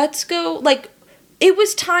go. It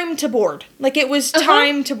was time to board. It was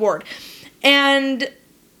time to board. And...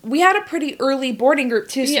 we had a pretty early boarding group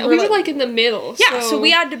too. So we were in the middle. Yeah, so we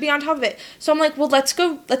had to be on top of it. So I'm like, well, let's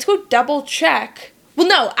go double check. Well,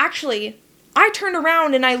 no, actually, I turned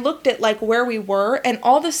around and I looked at where we were, and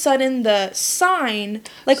all of a sudden the sign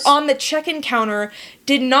on the check-in counter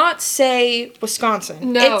did not say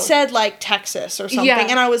Wisconsin. No, it said Texas or something,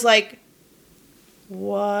 and I was like,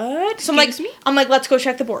 what? So I'm like, let's go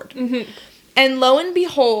check the board. Mm-hmm. And lo and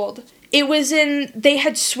behold, it was they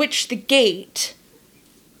had switched the gate.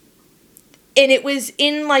 And it was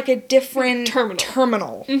in, a different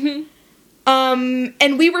terminal. Mm-hmm.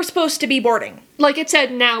 And we were supposed to be boarding. It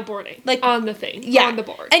said now boarding. On the thing. Yeah. On the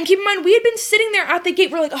board. And keep in mind, we had been sitting there at the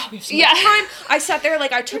gate. We're like, oh, we have so much time. I sat there,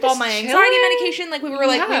 I took all my anxiety medication. We were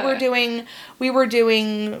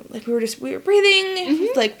breathing.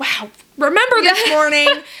 Mm-hmm. Wow, remember this morning.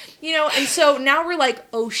 And so now we're like,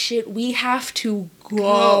 oh, shit, we have to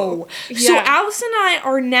go. Yeah. So Alice and I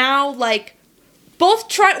are now, both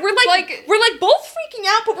we're both freaking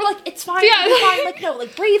out, but we're it's fine, it'll be fine, no,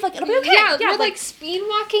 breathe, it'll be okay. Yeah, we're speed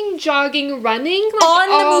walking, jogging, running, on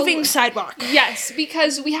the moving sidewalk. Yes,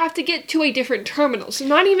 because we have to get to a different terminal, so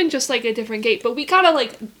not even just a different gate, but we gotta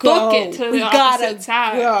book it to the opposite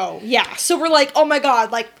side. Go. Yeah, so we're oh my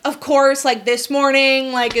god, of course, this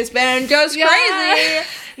morning, it's been just crazy.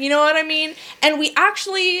 You know what I mean? And we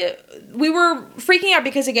were freaking out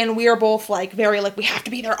because, again, we are both, very, we have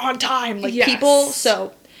to be there on time, people.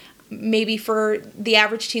 So maybe for the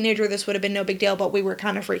average teenager, this would have been no big deal, but we were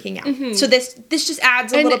kind of freaking out. So this just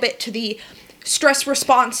adds a little bit to the stress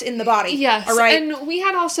response in the body. Yes. All right. And we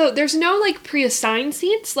had also, there's no like pre-assigned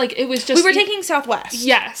seats. Like it was just. We were taking Southwest.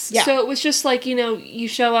 Yes. Yeah. So it was just like, you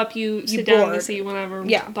show up, you sit down in the seat, whatever.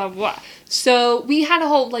 Yeah. Blah, blah, blah. So we had a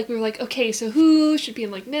whole, like, we were like, okay, so who should be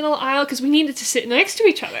in like middle aisle? Because we needed to sit next to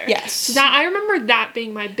each other. Yes. So that, I remember that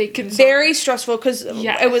being my big concern. Very stressful because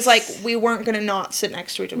it was like we weren't going to not sit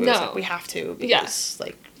next to each other. It was like we have to because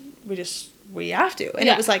like we have to. And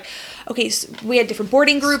it was like, okay, so we had different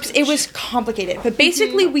boarding groups. It was complicated. But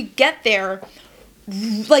basically we get there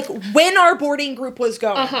like when our boarding group was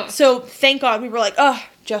going. So thank God we were like, oh,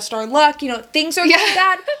 just our luck. Things are going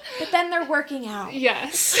bad, but then they're working out.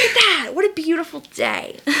 Yes. Look at that. What a beautiful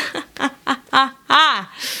day.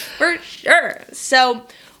 For sure. So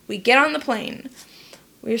we get on the plane.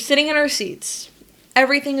 We're sitting in our seats.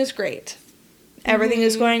 Everything is great. Everything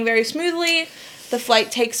is going very smoothly. The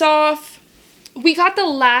flight takes off. We got the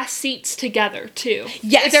last seats together, too.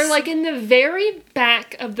 Yes. They're, like, in the very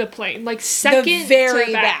back of the plane. Like, second the very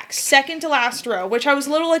to back. Second to last row, which I was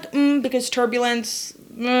a little like, because turbulence.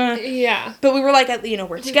 Yeah. But we were like,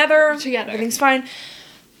 we're together. Everything's fine.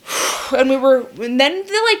 And then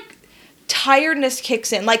the, like, tiredness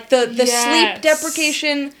kicks in. Like, the sleep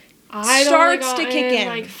deprivation starts to kick in.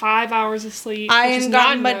 Like 5 hours of sleep. I ain't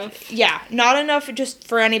gotten much. Yeah, not enough just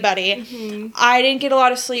for anybody. I didn't get a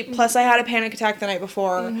lot of sleep. Plus, I had a panic attack the night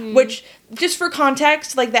before. Which, just for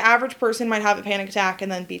context, like the average person might have a panic attack and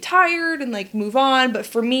then be tired and like move on. But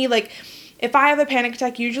for me, like, if I have a panic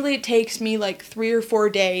attack, usually it takes me like 3 or 4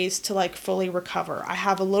 days to like fully recover. I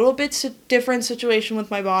have a little bit different situation with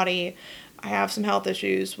my body. I have some health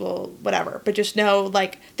issues. Well, whatever. But just know,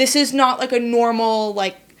 like, this is not like a normal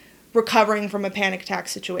like recovering from a panic attack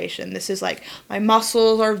situation. This is like my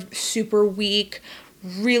muscles are super weak,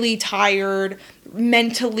 really tired,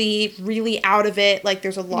 mentally really out of it. Like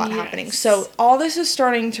there's a lot happening. So all this is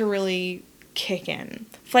starting to really kick in.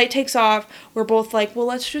 Flight takes off. We're both like, well,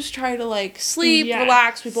 let's just try to like sleep,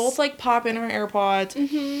 relax. We both like pop in our AirPods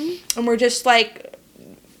and we're just like,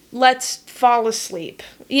 let's fall asleep.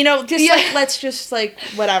 Like, let's just like,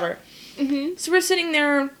 whatever. So we're sitting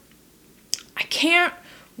there. I can't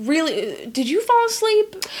really. Did you fall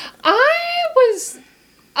asleep? I was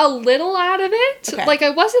a little out of it. Okay. Like I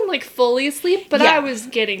wasn't like fully asleep, but I was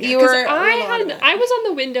getting it. You were. I was on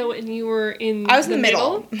the window and you were in. I was in the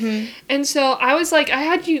middle. And so I was like, I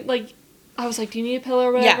had you like. I was like, do you need a pillow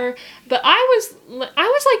or whatever? Yeah. But I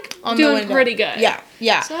was like on doing pretty good.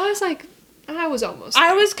 Yeah. So I was like, I was almost.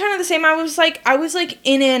 I was kind of the same. I was like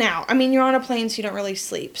in and out. I mean, you're on a plane, so you don't really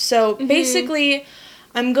sleep. So basically,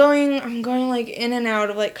 I'm going like in and out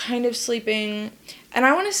of like kind of sleeping, and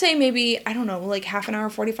I want to say maybe, I don't know, like half an hour,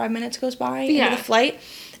 45 minutes goes by into the flight,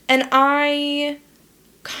 and I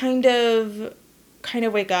kind of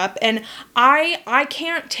wake up, and I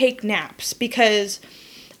can't take naps because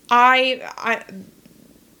I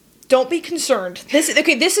don't be concerned. This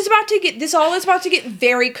all is about to get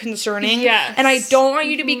very concerning. Yes. And I don't want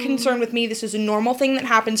you to be concerned with me. This is a normal thing that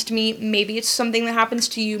happens to me. Maybe it's something that happens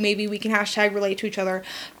to you. Maybe we can #relate to each other.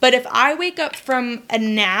 But if I wake up from a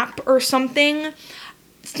nap or something,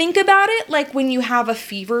 think about it like when you have a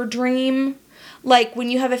fever dream. Like when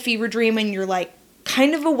you have a fever dream and you're like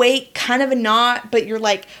kind of awake, kind of not, but you're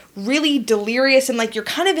like really delirious and like you're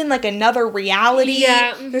kind of in like another reality.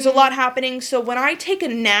 Yeah. There's a lot happening. So when I take a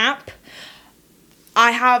nap,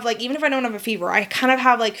 I have like, even if I don't have a fever, I kind of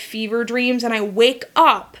have like fever dreams, and I wake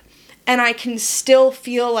up and I can still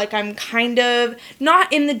feel like I'm kind of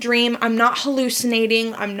not in the dream. I'm not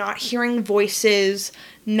hallucinating. I'm not hearing voices,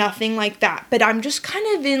 nothing like that. But I'm just kind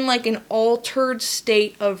of in like an altered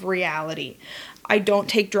state of reality. I don't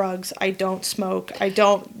take drugs. I don't smoke.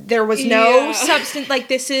 There was no substance. Like,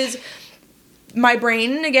 this is my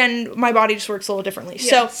brain. Again, my body just works a little differently.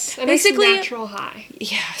 Yes, so basically, natural high.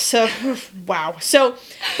 Yeah. So, wow. So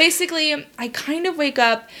basically, I kind of wake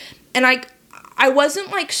up, and I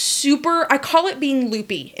wasn't like super, I call it being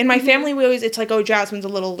loopy. In my family, it's like, oh, Jasmine's a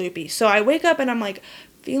little loopy. So I wake up and I'm like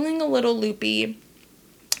feeling a little loopy.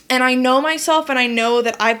 And I know myself, and I know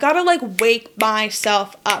that I've got to, like, wake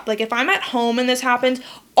myself up. Like, if I'm at home and this happens,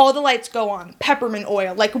 all the lights go on. Peppermint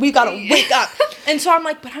oil. Like, we got to wake up. And so I'm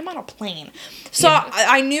like, but I'm on a plane. So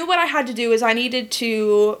I knew what I had to do is I needed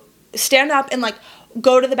to stand up and, like,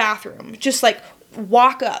 go to the bathroom. Just, like,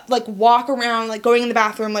 walk around, like, going in the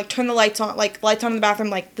bathroom, like, turn the lights on, like, lights on in the bathroom,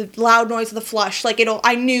 like, the loud noise of the flush. Like,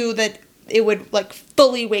 I knew that it would, like,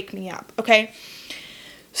 fully wake me up, okay?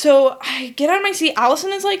 So I get out of my seat.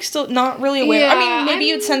 Allison is like still not really aware. Yeah, I mean, maybe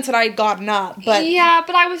you'd sense that I had gotten up, but yeah,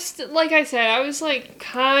 but I was like I said, I was like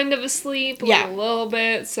kind of asleep, like, a little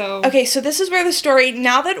bit. So okay, so this is where the story.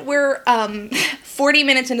 Now that we're 40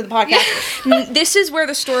 minutes into the podcast, this is where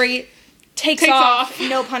the story takes off.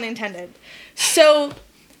 No pun intended. So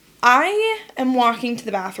I am walking to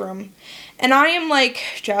the bathroom, and I am like,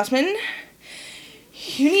 Jasmine,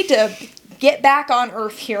 you need to get back on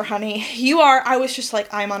Earth here, honey. I was just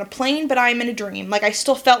like, I'm on a plane, but I'm in a dream. Like, I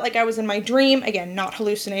still felt like I was in my dream. Again, not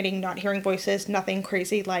hallucinating, not hearing voices, nothing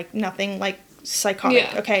crazy, like, nothing, like,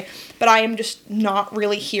 psychotic, okay? But I am just not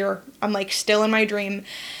really here. I'm, like, still in my dream.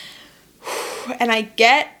 And I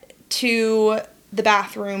get to the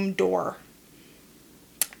bathroom door.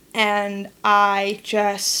 And I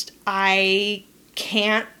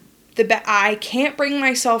can't bring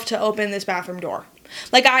myself to open this bathroom door.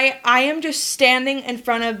 Like, I am just standing in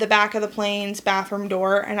front of the back of the plane's bathroom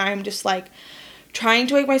door, and I'm just, like, trying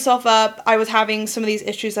to wake myself up. I was having some of these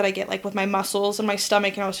issues that I get, like, with my muscles and my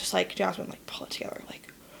stomach, and I was just like, Jasmine, like, pull it together, like,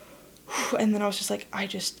 and then I was just like, I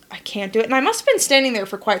can't do it. And I must have been standing there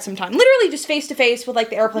for quite some time, literally just face to face with, like,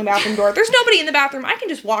 the airplane bathroom door. There's nobody in the bathroom. I can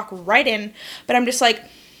just walk right in, but I'm just like,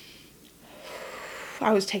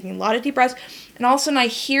 I was taking a lot of deep breaths, and all of a sudden I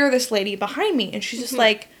hear this lady behind me, and she's just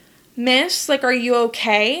like, Miss, like, are you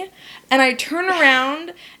okay? And I turn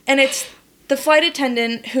around, and it's the flight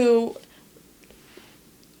attendant who,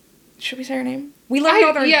 should we say her name? We learned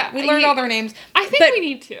all their names. I think we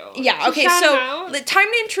need to. Yeah, okay, so time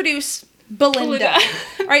to introduce Belinda.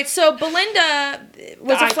 All right, so Belinda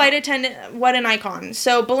was a flight attendant. What an icon.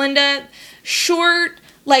 So Belinda, short,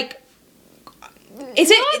 like,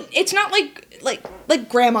 it's not like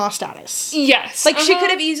grandma status. Yes. Like, she could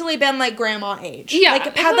have easily been, like, grandma age. Yeah.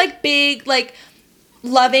 Like, had, like, big, like,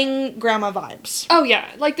 loving grandma vibes. Oh, yeah.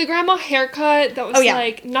 Like, the grandma haircut that was,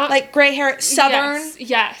 like, not... Like, gray hair, southern.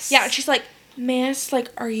 Yes. Yeah, and she's like, Miss, like,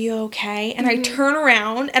 are you okay? And I turn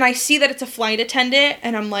around, and I see that it's a flight attendant,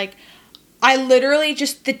 and I'm like, I literally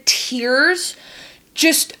just, the tears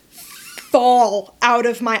just fall out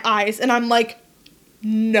of my eyes, and I'm like,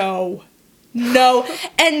 no.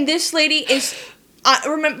 And this lady is, I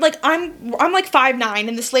remember, like, I'm like 5'9",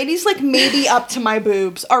 and this lady's, like, maybe up to my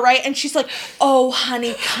boobs, all right? And she's like, oh,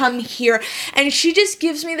 honey, come here. And she just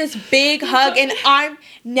gives me this big hug, and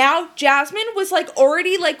now Jasmine was, like,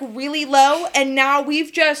 already, like, really low, and now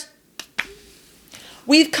we've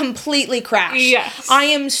completely crashed. Yes. I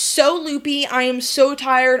am so loopy, I am so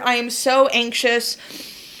tired, I am so anxious.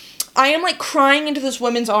 I am, like, crying into this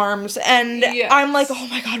woman's arms, and I'm like, oh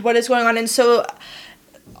my god, what is going on? And so,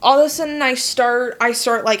 all of a sudden, I start,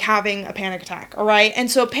 like, having a panic attack, alright? And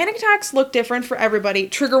so, panic attacks look different for everybody.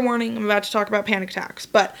 Trigger warning, I'm about to talk about panic attacks.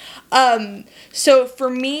 But, so, for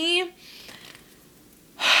me,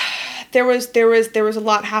 there was a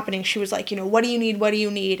lot happening. She was like, you know, what do you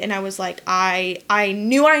need? And I was like, I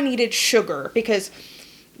knew I needed sugar, because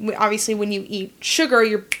obviously when you eat sugar,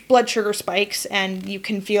 your blood sugar spikes and you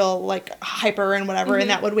can feel like hyper and whatever, and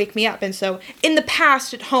that would wake me up. And so in the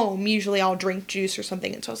past at home, usually I'll drink juice or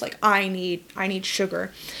something. And so I was like, I need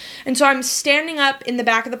sugar. And so I'm standing up in the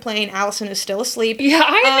back of the plane. Allison is still asleep. Yeah,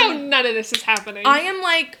 I know none of this is happening. I am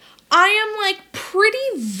like pretty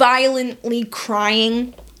violently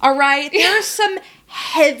crying. All right. There's some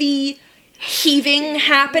heavy heaving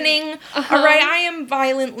happening. All right, I am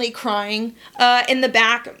violently crying in the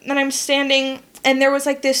back, and I'm standing, and there was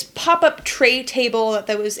like this pop-up tray table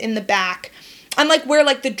that was in the back. I'm like where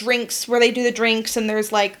like the drinks, where they do the drinks, and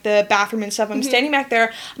there's like the bathroom and stuff. I'm standing back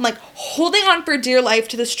there. I'm like holding on for dear life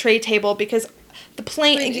to this tray table because the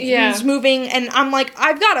plane is moving, and I'm like,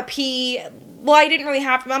 I've got to pee. Well, I didn't really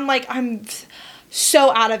have to. I'm like, I'm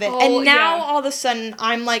so out of it. And now all of a sudden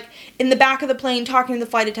I'm like in the back of the plane talking to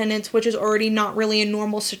the flight attendants, which is already not really a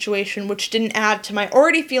normal situation, which didn't add to my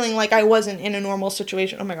already feeling like I wasn't in a normal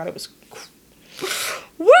situation. Oh my god, it was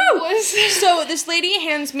woo! So this lady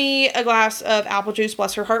hands me a glass of apple juice,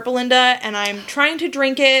 bless her heart, Belinda, and I'm trying to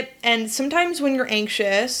drink it, and sometimes when you're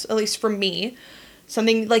anxious, at least for me,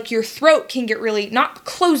 something like your throat can get really, not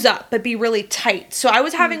close up, but be really tight. So I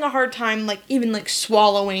was having a hard time, like, even, like,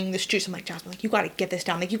 swallowing this juice. I'm like, Jasmine, like, you gotta get this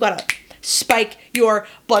down. Like, you gotta spike your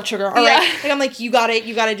blood sugar, all right? Like, I'm like, you gotta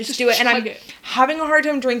just do it. And I'm having a hard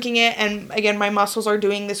time drinking it. And, again, my muscles are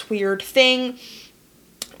doing this weird thing,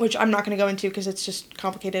 which I'm not going to go into because it's just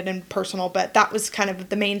complicated and personal. But that was kind of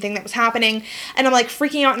the main thing that was happening. And I'm, like,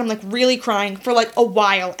 freaking out, and I'm, like, really crying for, like, a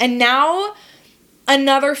while. And now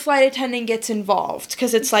another flight attendant gets involved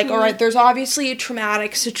because it's like, all right, there's obviously a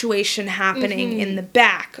traumatic situation happening in the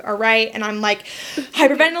back, all right? And I'm like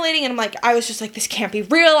hyperventilating, and I'm like, I was just like, this can't be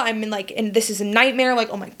real. I'm in like, and this is a nightmare. Like,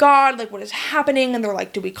 oh my God, like what is happening? And they're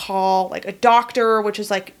like, do we call like a doctor? Which is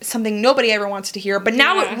like something nobody ever wants to hear. But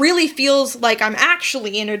now it really feels like I'm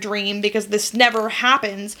actually in a dream because this never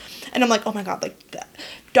happens. And I'm like, oh my God, like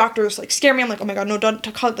doctors like scare me. I'm like, oh my God, no, don't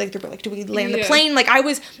call. Like, they're like, do we land the plane? Like, I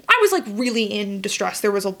was like really in distress.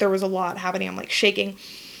 There was a lot happening. I'm like shaking.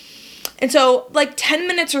 And so like 10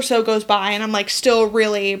 minutes or so goes by, and I'm like still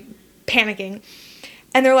really panicking.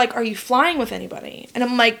 And they're like, are you flying with anybody? And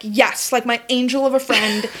I'm like, yes, like my angel of a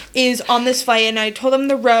friend is on this flight. And I told them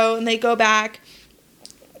the row, and they go back.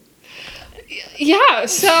 Yeah,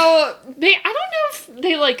 so I don't know if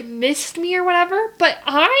they like missed me or whatever, but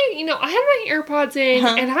I had my AirPods in,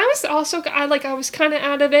 and I was also, I was kind of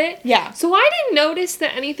out of it. Yeah. So I didn't notice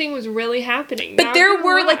that anything was really happening. But there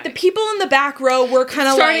were, like, the people in the back row were kind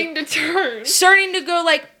of starting to turn. Starting to go,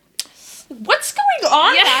 like, what's going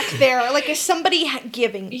on back there? Like, is somebody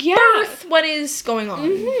giving birth? What is going on?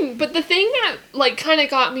 Mm-hmm. But the thing that, like, kind of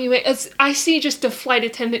got me is I see just a flight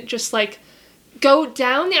attendant just, like, go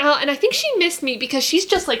down the aisle, and I think she missed me because she's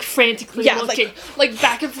just like frantically looking, like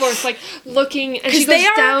back and forth, like looking, and she goes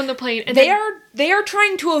down the plane. And they are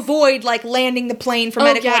trying to avoid like landing the plane for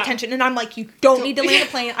medical attention, and I'm like, you don't need to land the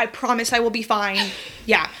plane. I promise I will be fine.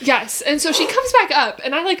 Yeah. Yes, and so she comes back up,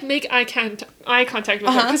 and I like make eye contact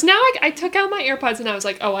with her because now I took out my AirPods and I was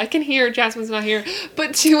like, oh, I can hear Jasmine's not here,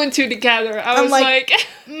 but 2 and 2 together, I was like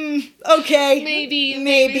okay,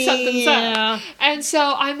 maybe something's up. And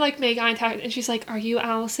so I'm like make eye contact, and she's like, are you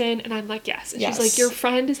Allison? And I'm like, yes. And she's like, your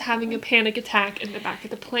friend is having a panic attack in the back of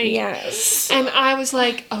the plane. Yes. And I was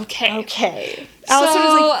like, okay. Allison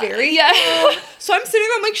was like very So I'm sitting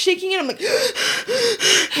there, I'm like shaking, and I'm like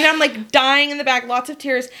and I'm like dying in the back, lots of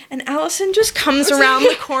tears, and Allison just comes around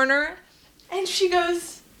the corner and she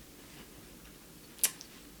goes,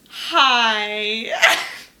 hi.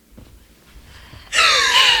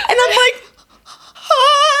 And I'm like,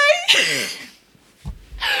 hi.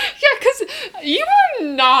 Yeah, because you are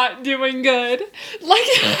not doing good. Like,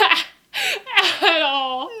 at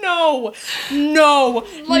all. No,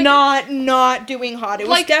 like, not doing hot. It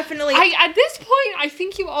was definitely... at this point, I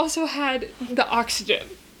think you also had the oxygen.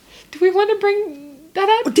 Do we want to bring that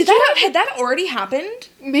up? Had that already happened?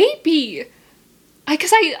 Maybe.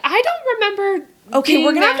 Because I don't remember... Okay,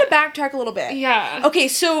 we're going to have to backtrack a little bit. Yeah. Okay,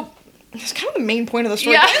 so... That's kind of the main point of the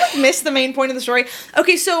story. Yeah. I missed the main point of the story.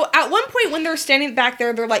 Okay, so at one point when they're standing back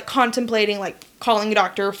there, they're like contemplating like calling a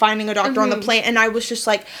doctor, finding a doctor on the plane, and I was just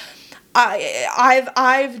like,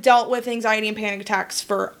 I've dealt with anxiety and panic attacks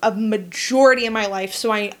for a majority of my life,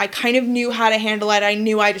 so I kind of knew how to handle it. I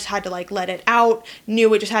knew I just had to like let it out,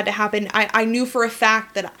 knew it just had to happen. I knew for a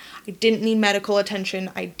fact that I didn't need medical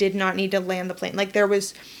attention. I did not need to land the plane. Like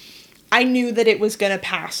I knew that it was going to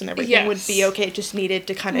pass and everything would be okay. It just needed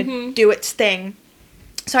to kind of do its thing.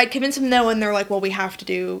 So I convinced them no, and they're like, well, we have to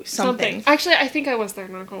do something. Actually, I think I was there,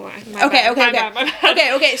 not gonna lie. Okay.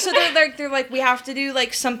 My Okay, so they're like, we have to do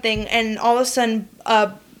like something, and all of a sudden,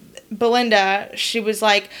 Belinda, she was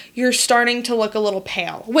like, you're starting to look a little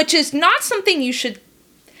pale, which is not something you should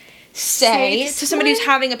say to somebody who's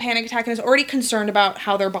having a panic attack and is already concerned about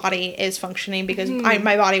how their body is functioning, because my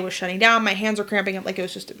body was shutting down, my hands were cramping up, like it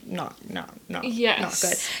was just not good.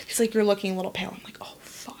 It's like, you're looking a little pale. I'm like, oh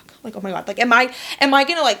fuck, like, oh my god, like am I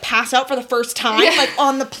gonna like pass out for the first time like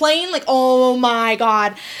on the plane, like, oh my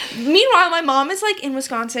god. Meanwhile, my mom is like in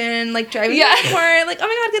Wisconsin, like driving to the airport, like, oh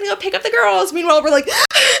my god, gonna go pick up the girls. Meanwhile, we're like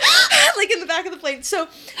like in the back of the plane. So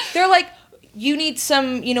they're like, you need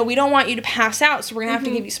some, we don't want you to pass out, so we're gonna have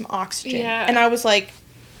to give you some oxygen. Yeah. And I was like,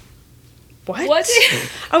 what?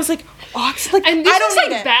 I was like, oxygen? Like, and this I don't is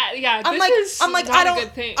need like it. bad. Yeah, I'm like, not a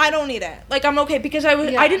good thing. I don't need it. Like, I'm okay, because I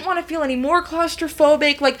didn't want to feel any more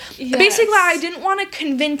claustrophobic. Like, basically, I didn't want to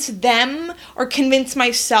convince them or convince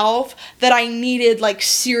myself that I needed, like,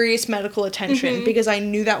 serious medical attention, because I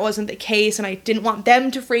knew that wasn't the case, and I didn't want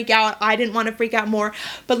them to freak out. I didn't want to freak out more.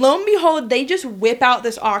 But lo and behold, they just whip out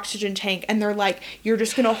this oxygen tank, and they're like, you're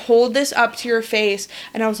just gonna hold this up to your face.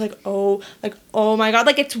 And I was like, oh my god,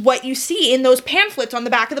 like, it's what you see in those pamphlets on the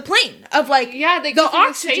back of the plane of like the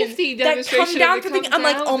oxygen safety that come down from the, I'm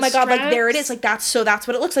like, oh my god, like, there it is, like, that's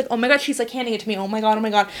what it looks like. Oh my god, she's like handing it to me. Oh my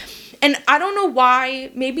god. And I don't know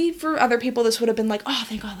why, maybe for other people this would have been like, oh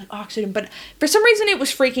thank god, like oxygen, but for some reason it was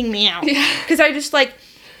freaking me out, because I just like,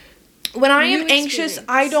 when I am anxious,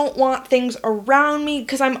 I don't want things around me,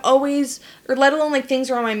 because I'm always, or let alone like things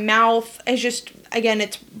around my mouth. It's just, again,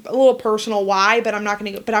 it's a little personal why, but I'm not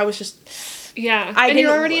gonna go, but I was just, Yeah. I and you're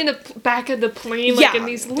didn't- already in the back of the plane, like in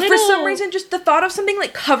these little... For some reason, just the thought of something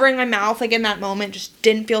like covering my mouth, like in that moment, just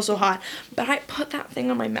didn't feel so hot. But I put that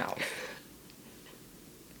thing on my mouth.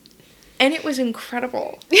 And it was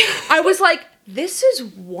incredible. I was like, this is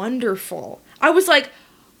wonderful. I was like,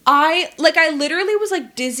 I literally was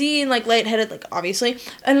like dizzy and like lightheaded, like obviously.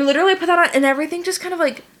 And I literally put that on and everything just kind of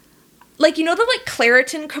like, you know the like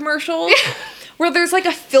Claritin commercials? Where there's like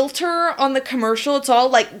a filter on the commercial, it's all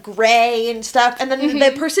like gray and stuff, and then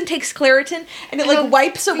the person takes Claritin and it like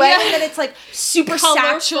wipes away, and then it's like super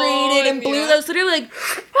Colorful saturated and blue. yeah. I was literally like,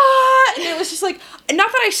 ah, and it was just like,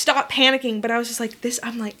 not that I stopped panicking, but I was just like, this,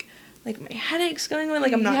 I'm like my headache's going on,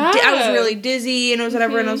 like I'm not, I was really dizzy and it was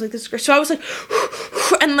whatever, and I was like, this is great. So I was like,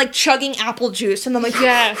 and like chugging apple juice, and then like,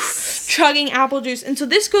 chugging apple juice, and so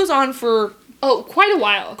this goes on for quite a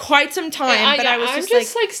while. Quite some time, but I was I'm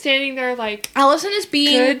just like standing there like, Allison is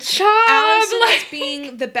being... Good job! Allison is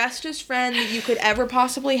being the bestest friend that you could ever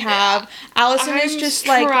possibly have. Allison is just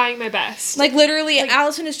like... trying my best. Like literally,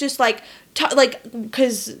 Allison is just like...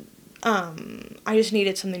 because... I just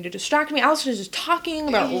needed something to distract me. Allison is just talking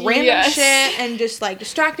about random shit and just like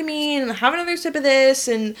distracting me and have another sip of this,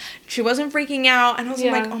 and she wasn't freaking out, and I was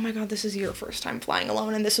like, oh my god, this is your first time flying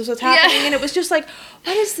alone and this is what's happening, and it was just like,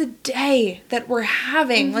 what is the day that we're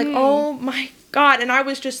having? Like, oh my god. And I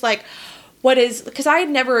was just like, what is, because I had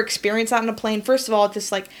never experienced that on a plane. First of all,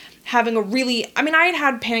 just like having a really, I mean, I had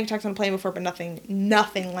had panic attacks on a plane before, but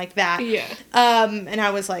nothing like that. Yeah. And I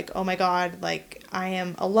was like, oh my god, like I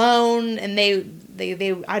am alone, and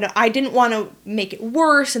I didn't want to make it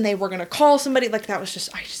worse, and they were gonna call somebody. Like that was just,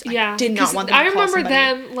 I did not want them to call somebody. I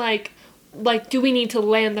remember them like, do we need to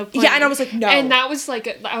land the plane? Yeah, and I was like, no. And that was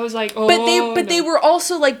like, I was like, oh. But they were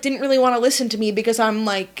also like, didn't really want to listen to me because I'm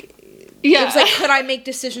like, it was like, could I make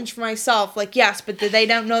decisions for myself? Like, yes, but did they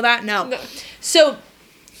don't know that? No. So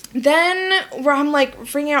then where I'm like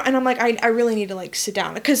freaking out, and I'm like, I really need to like sit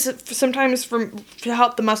down, because sometimes to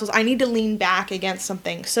help the muscles I need to lean back against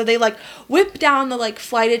something. So they like whip down the like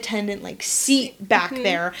flight attendant like seat back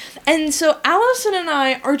there, and so Allison and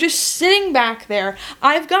I are just sitting back there.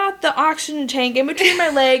 I've got the oxygen tank in between my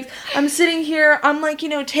legs. I'm sitting here, I'm like, you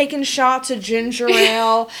know, taking shots of ginger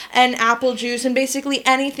ale and apple juice and basically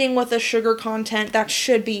anything with a sugar content that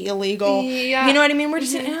should be illegal. Yeah. You know what I mean? We're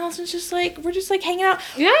just sitting, and Allison's just like, we're just like hanging out.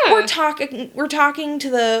 Yeah. We're talking to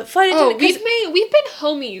the flight attendant. We've been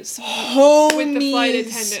homies with the flight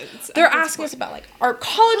attendants. They're asking us about like our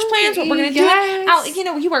college plans, what we're gonna do. Al, you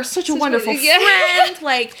know, you are such a wonderful friend.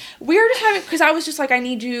 Like, we're just having, because I was just like, I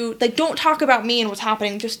need you, like, don't talk about me and what's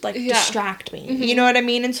happening, just like distract me. You know what I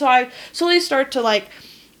mean? And so I slowly start to like,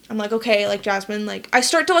 I'm like, okay, like, Jasmine, like, I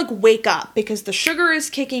start to like wake up because the sugar is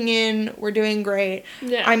kicking in. We're doing great.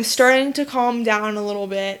 Yes. I'm starting to calm down a little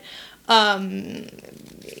bit.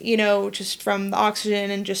 You know, just from the oxygen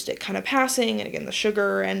and just it kind of passing, and again the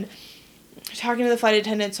sugar, and talking to the flight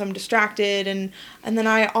attendant, so I'm distracted, and then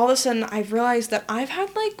all of a sudden I've realized that I've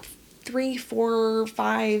had like 3, 4,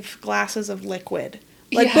 5 glasses of liquid.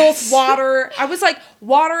 Like both water, I was like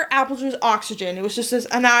water, apple juice, oxygen. It was just this,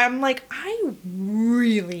 and I'm like, I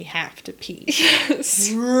really have to pee.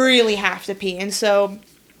 Yes. Really have to pee. And so,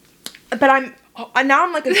 but now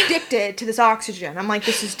I'm like addicted to this oxygen. I'm like,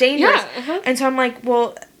 this is dangerous. Yeah, and so I'm like,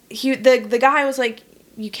 well, the guy was like,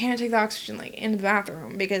 you can't take the oxygen like into the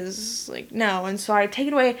bathroom because like no. And so I take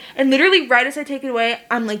it away, and literally right as I take it away,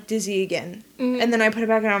 I'm like dizzy again. And then I put it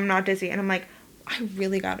back and I'm not dizzy, and I'm like, I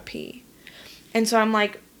really gotta pee. And so I'm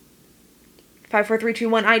like, 5, 4, 3, 2,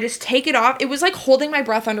 1. I just take it off. It was like holding my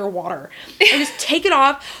breath underwater. I just take it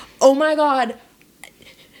off. Oh my god.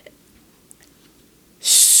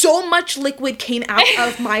 So much liquid came out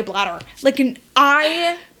of my bladder. Like,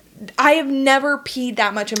 I have never peed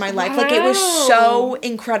that much in my life. Like, it was so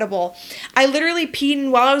incredible. I literally peed,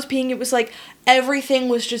 and while I was peeing, it was like everything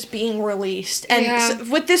was just being released. And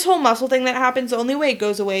so with this whole muscle thing that happens, the only way it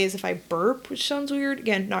goes away is if I burp, which sounds weird.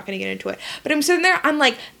 Again, not gonna get into it. But I'm sitting there, I'm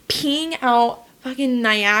like peeing out fucking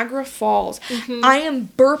Niagara Falls. I am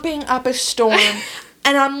burping up a storm,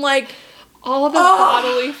 and I'm like, all the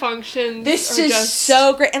bodily functions. This is just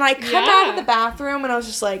so great. And I come out of the bathroom, and I was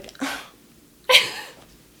just like,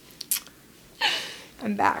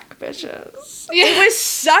 I'm back, bitches. Yeah. It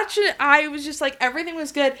was I was just like, everything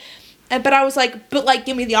was good. But I was like,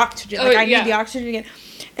 give me the oxygen. Like, I need the oxygen again.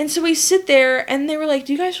 And so we sit there, and they were like,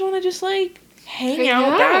 do you guys want to just, like, hang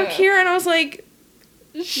out back here? And I was like,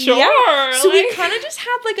 Sure. Yeah. So we like- kind of just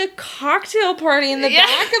had like a cocktail party in the Yeah.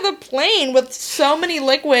 back of the plane with so many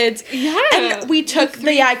liquids. Yeah. And we took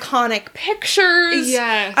the iconic pictures.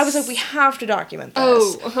 Yes. I was like, we have to document this.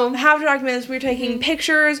 Oh, uh-huh. We have to document this. We were taking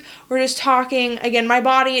pictures. We're just talking. Again, my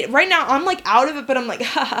body, right now, I'm like out of it, but I'm like,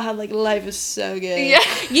 haha, like life is so good. Yeah.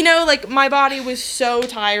 You know, like my body was so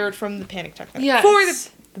tired from the panic attack. Yes. For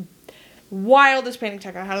the wildest panic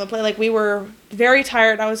attack I had on the plane. Like we were very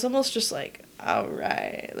tired. I was almost just like, all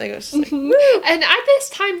right. Like, it was just like, woo. And at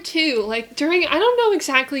this time, too, like, during, I don't know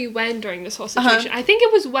exactly when during this whole situation. I think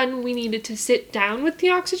it was when we needed to sit down with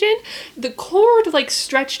the oxygen. The cord, like,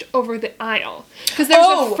 stretched over the aisle. Because there's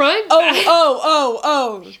a front...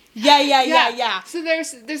 Yeah. So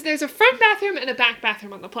there's a front bathroom and a back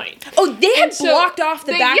bathroom on the plane. Oh, they had And so blocked off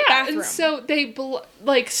the back bathroom. And so they,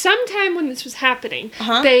 like, sometime when this was happening,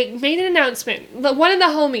 Uh-huh. they made an announcement. One of the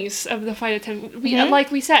homies of the flight attendant,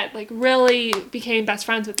 like we said, like, really became best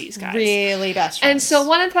friends with these guys. Really best friends. And so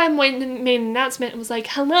one of them made an announcement and was like,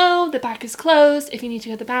 hello, the back is closed. If you need to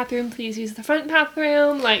go to the bathroom, please use the front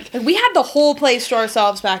bathroom. Like we had the whole place to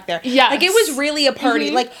ourselves back there. Yes. Like, it was really a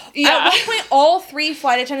party. Like, Yeah. at one point, all 3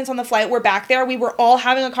 flight attendants on the flight were back there. We were all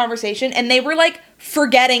having a conversation, and they were, like,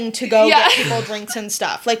 forgetting to go get people drinks and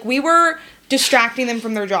stuff. Like, we were distracting them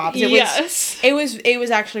from their jobs. It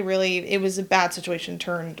was actually really, it was a bad situation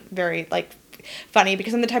turned very, like, funny,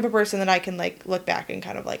 because I'm the type of person that I can, like, look back and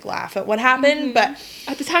kind of, like, laugh at what happened, but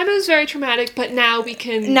at the time it was very traumatic, but now we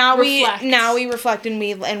can reflect. reflect. Now we reflect and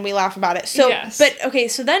we laugh about it. So Yes. but okay,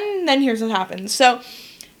 so then here's what happens. So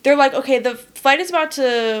they're like, okay, the flight is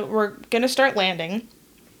we're gonna start landing,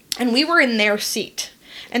 and we were in their seat.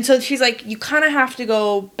 And so she's like, you kind of have to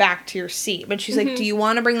go back to your seat. But she's like, do you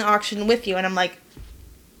want to bring the oxygen with you? And I'm like,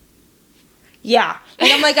 yeah.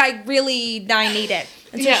 Like, I'm like, I need it.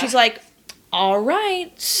 And so Yeah. she's like, all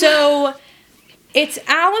right. So it's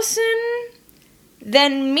Allison,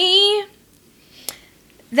 then me,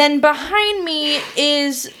 then behind me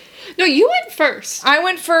is... No, you went first. I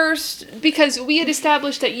went first. Because we had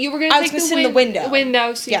established that you were going to take gonna sit in the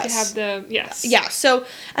window. So you could Yes. have the... Yes. Yeah, so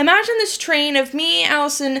imagine this train of me,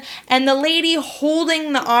 Allison, and the lady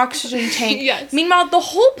holding the oxygen tank. Yes. Meanwhile, the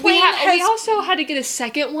whole plane We also had to get a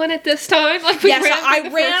second one at this time. Like, we Yes, ran I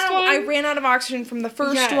through the first one. I ran out of oxygen from the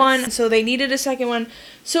first Yes. one, so they needed a second one.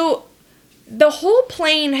 So the whole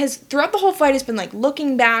plane throughout the whole flight has been like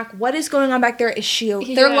looking back. What is going on back there? Is she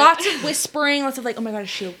okay? There are lots of whispering, lots of like, oh my god, is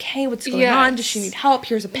she okay? What's going on? Does she need help?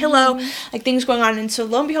 Here's a pillow. Like, things going on. And so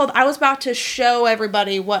lo and behold, I was about to show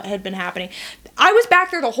everybody what had been happening. I was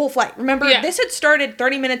back there the whole flight. Remember, this had started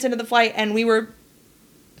 30 minutes into the flight, and we were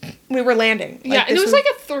landing. Like, yeah, and it was like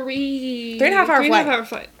a 3.5 hour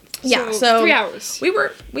flight. Yeah, so 3 hours. We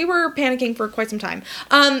were panicking for quite some time.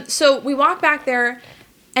 So we walked back there,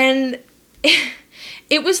 and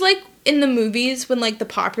it was like in the movies when like the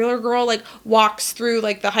popular girl like walks through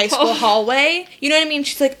like the high school hallway. You know what I mean?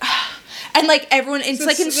 She's like, and like everyone, it's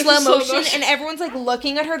like in slow motion, and everyone's like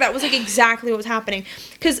looking at her. That was like exactly what was happening,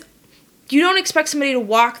 because you don't expect somebody to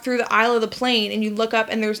walk through the aisle of the plane and you look up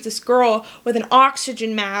and there's this girl with an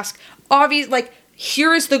oxygen mask. Obvious, like,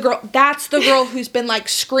 here's the girl. That's the girl who's been like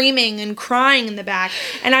screaming and crying in the back.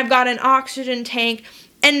 And I've got an oxygen tank.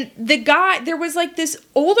 And the guy, there was like this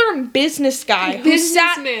older business guy who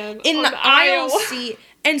sat in the aisle seat.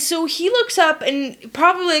 And so he looks up and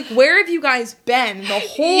probably like, where have you guys been the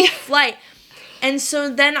whole flight? And so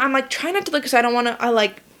then I'm like, trying not to look, because I don't want to,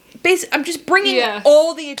 I'm just bringing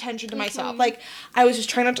all the attention to myself. Like, I was just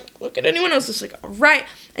trying not to look at anyone else. Just like, all right.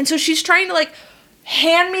 And so she's trying to like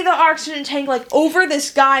hand me the oxygen tank like over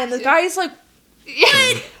this guy, and the guy is like,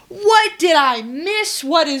 what did I miss?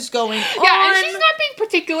 What is going on? Yeah, and she's not being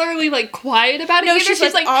particularly like quiet about it. No, either.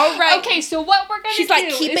 she's like, all right. Okay, so what we're gonna do? She's like,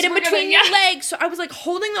 keep it in between your legs. So I was like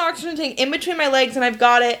holding the oxygen tank in between my legs, and I've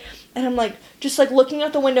got it, and I'm like just like looking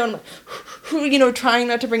out the window and like, trying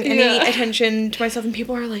not to bring any attention to myself, and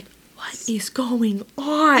people are like, what is going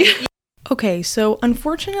on? Okay, so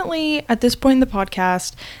unfortunately, at this point in the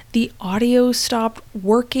podcast, the audio stopped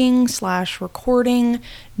working / recording.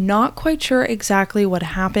 Not quite sure exactly what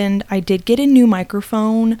happened. I did get a new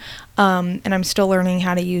microphone, and I'm still learning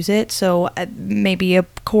how to use it, so maybe a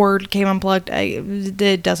cord came unplugged.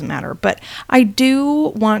 It doesn't matter. But I do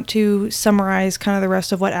want to summarize kind of the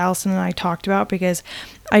rest of what Allison and I talked about, because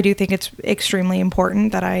I do think it's extremely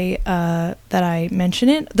important that I mention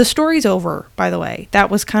it. The story's over, by the way. That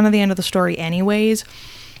was kind of the end of the story anyways.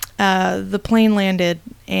 The plane landed,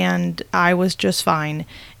 and I was just fine.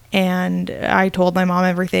 And I told my mom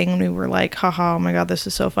everything, and we were like, haha, oh my god, this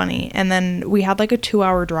is so funny. And then we had like a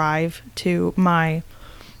 2-hour drive to my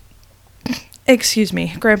excuse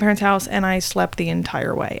me, grandparents' house, and I slept the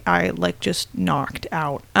entire way. I like just knocked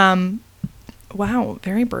out. Wow,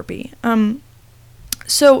 very burpy.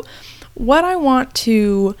 So what I want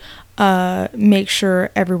to make sure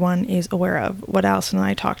everyone is aware of, what Allison and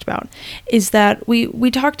I talked about, is that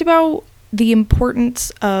we talked about the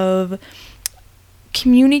importance of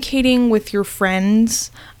communicating with your friends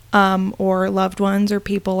or loved ones or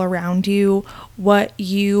people around you what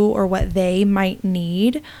you or what they might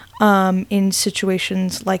need in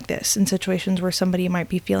situations like this, in situations where somebody might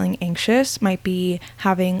be feeling anxious, might be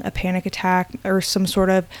having a panic attack or some sort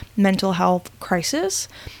of mental health crisis.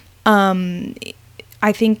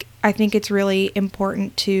 I think it's really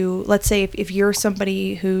important to, let's say if you're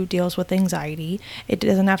somebody who deals with anxiety, it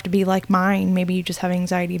doesn't have to be like mine. Maybe you just have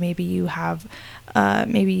anxiety. Maybe you have,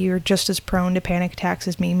 maybe you're just as prone to panic attacks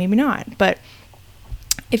as me, maybe not. But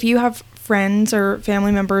if you have friends or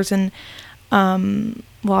family members and,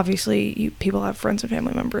 well, obviously people have friends and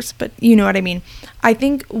family members, but you know what I mean. I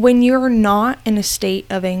think when you're not in a state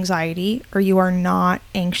of anxiety or you are not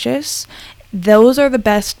anxious, those are the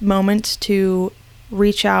best moments to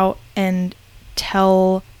reach out and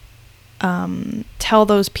tell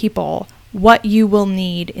those people what you will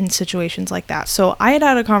need in situations like that. So I had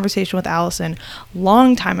a conversation with Allison a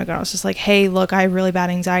long time ago. I was just like, hey, look, I have really bad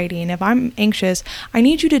anxiety. And if I'm anxious, I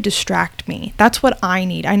need you to distract me. That's what I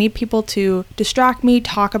need. I need people to distract me,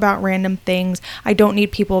 talk about random things. I don't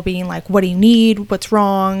need people being like, what do you need? What's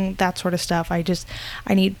wrong? That sort of stuff. I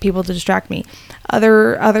need people to distract me.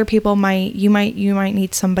 Other people you might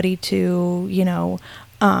need somebody to,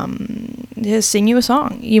 to sing you a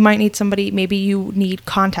song. You might need somebody, maybe you need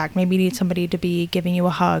contact, maybe you need somebody to be giving you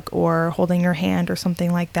a hug or holding your hand or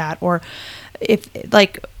something like that. Or if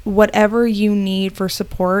like whatever you need for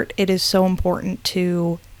support, it is so important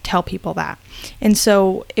to tell people that. And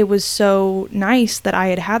so it was so nice that I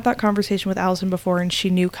had that conversation with Allison before, and she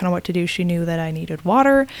knew kind of what to do. She knew that I needed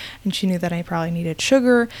water, and she knew that I probably needed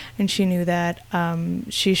sugar, and she knew that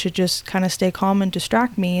she should just kind of stay calm and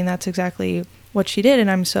distract me, and that's exactly what she did. And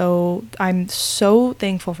I'm so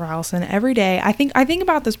thankful for Allison every day. I think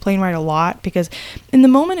about this plane ride a lot because in the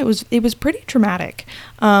moment it was pretty traumatic.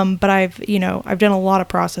 But I've done a lot of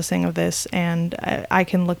processing of this, and I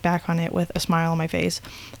can look back on it with a smile on my face.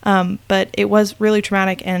 But it was really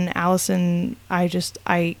traumatic, and Allison, I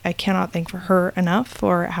cannot thank for her enough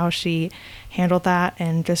for how she handled that,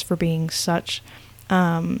 and just for being such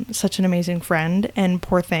an amazing friend. And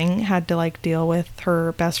poor thing had to like deal with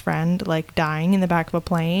her best friend like dying in the back of a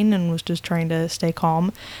plane, and was just trying to stay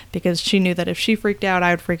calm because she knew that if she freaked out,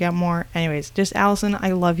 I would freak out more. Anyways, just Allison,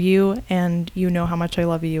 I love you, and you know how much I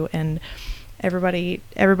love you, and everybody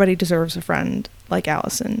deserves a friend like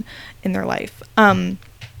Allison in their life.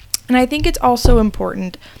 And I think it's also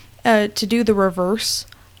important to do the reverse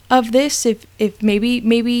of this. If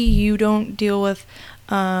maybe you don't deal with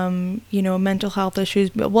mental health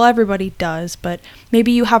issues, well, everybody does, but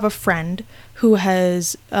maybe you have a friend who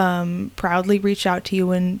has proudly reached out to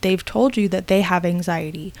you, and they've told you that they have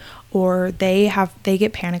anxiety, or they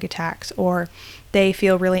get panic attacks, or they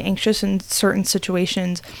feel really anxious in certain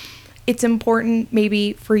situations. It's important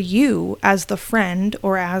maybe for you as the friend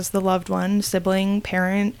or as the loved one, sibling,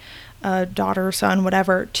 parent, daughter, son,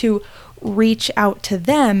 whatever, to reach out to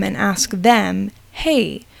them and ask them,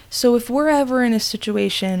 hey, so if we're ever in a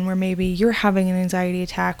situation where maybe you're having an anxiety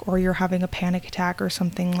attack or you're having a panic attack or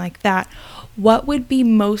something like that, what would be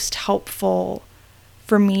most helpful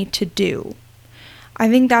for me to do? I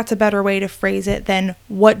think that's a better way to phrase it than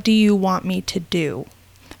what do you want me to do?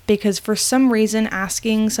 Because for some reason,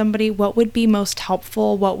 asking somebody what would be most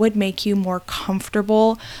helpful, what would make you more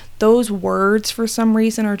comfortable, those words for some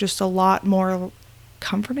reason are just a lot more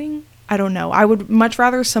comforting. I don't know. I would much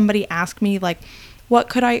rather somebody ask me like, what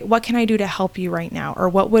can I do to help you right now? Or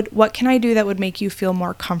what can I do that would make you feel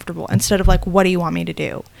more comfortable, instead of like, what do you want me to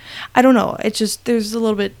do? I don't know. It's just,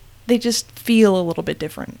 they just feel a little bit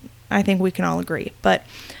different. I think we can all agree. But,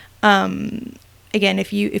 again,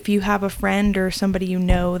 if you have a friend or somebody you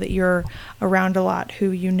know that you're around a lot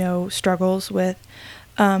who you know struggles with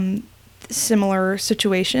similar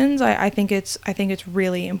situations, I think it's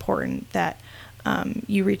really important that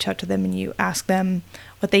you reach out to them and you ask them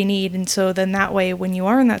what they need. And so then that way, when you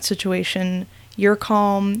are in that situation, you're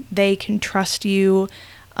calm, they can trust you,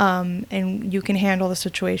 and you can handle the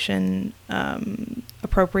situation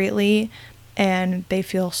appropriately, and they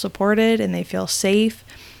feel supported and they feel safe.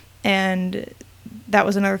 And that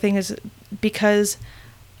was another thing, is because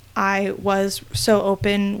I was so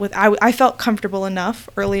open with, I felt comfortable enough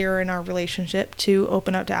earlier in our relationship to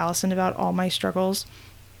open up to Allison about all my struggles.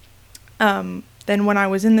 Then when I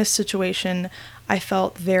was in this situation, I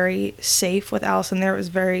felt very safe with Allison there. It was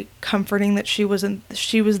very comforting that she was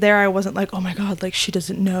there. I wasn't like, oh my God, like she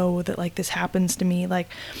doesn't know that like this happens to me. Like,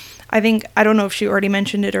 I don't know if she already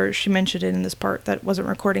mentioned it or she mentioned it in this part that wasn't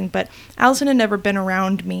recording, but Allison had never been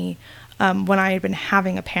around me when I had been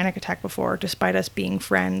having a panic attack before, despite us being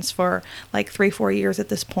friends for like 3-4 years at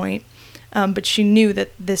this point. But she knew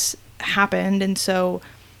that this happened, and so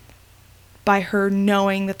by her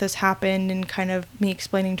knowing that this happened and kind of me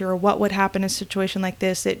explaining to her what would happen in a situation like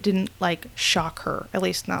this, it didn't like shock her, at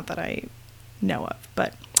least not that I know of.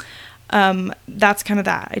 But that's kind of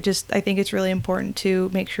that. I think it's really important to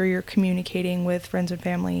make sure you're communicating with friends and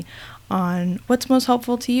family on what's most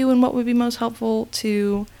helpful to you and what would be most helpful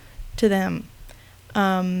to them.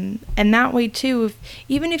 And that way too,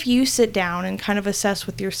 even if you sit down and kind of assess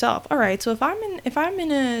with yourself, all right, so if I'm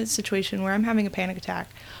in a situation where I'm having a panic attack,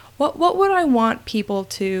 what would I want people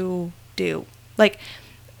to do? Like,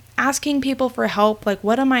 asking people for help, like,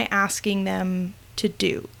 what am I asking them to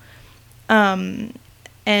do?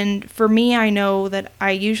 And for me, I know that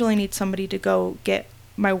I usually need somebody to go get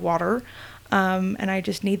my water, and I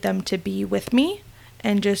just need them to be with me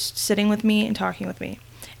and just sitting with me and talking with me.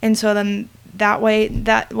 And so then that way,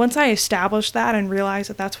 that once I establish that and realize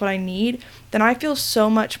that that's what I need, then I feel so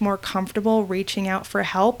much more comfortable reaching out for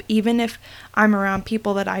help, even if I'm around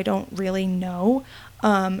people that I don't really know.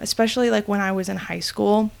 Especially like when I was in high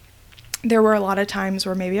school, there were a lot of times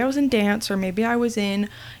where maybe I was in dance, or maybe I was in,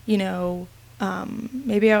 maybe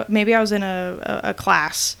I was in a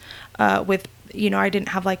class with, I didn't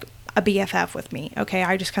have like a BFF with me. Okay.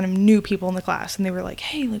 I just kind of knew people in the class, and they were like,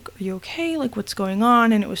 hey, like, are you okay? Like, what's going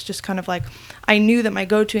on? And it was just kind of like, I knew that my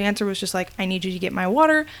go-to answer was just like, I need you to get my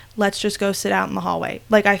water. Let's just go sit out in the hallway.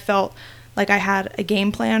 Like, I felt like I had a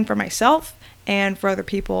game plan for myself and for other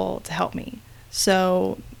people to help me.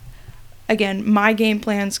 So again, my game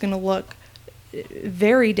plan is going to look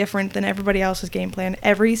very different than everybody else's game plan.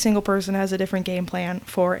 Every single person has a different game plan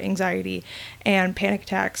for anxiety and panic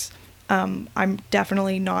attacks. I'm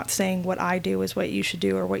definitely not saying what I do is what you should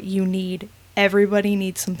do or what you need. Everybody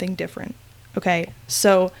needs something different. Okay.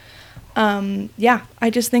 So, I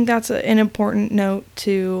just think that's an important note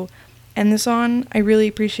to end this on. I really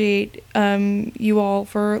appreciate, you all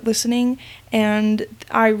for listening. And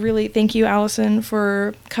I really thank you, Allison,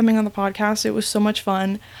 for coming on the podcast. It was so much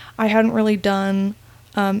fun. I hadn't really done,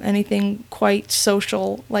 anything quite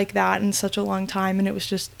social like that in such a long time. And it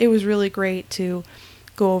was really great to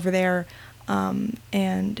go over there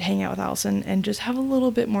and hang out with Allison and just have a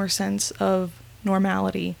little bit more sense of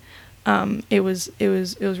normality. It was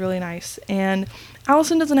really nice. And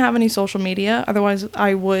Allison doesn't have any social media, otherwise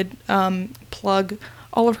I would plug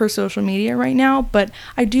all of her social media right now, but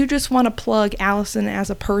I do just want to plug Allison as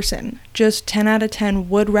a person. Just 10 out of 10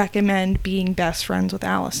 would recommend being best friends with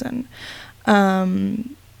Allison.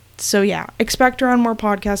 So yeah, expect her on more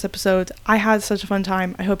podcast episodes. I had such a fun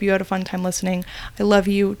time. I hope you had a fun time listening. I love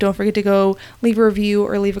you. Don't forget to go leave a review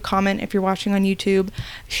or leave a comment if you're watching on YouTube.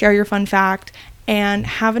 Share your fun fact and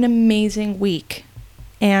have an amazing week.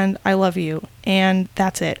 And I love you. And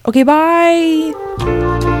that's it. Okay, bye.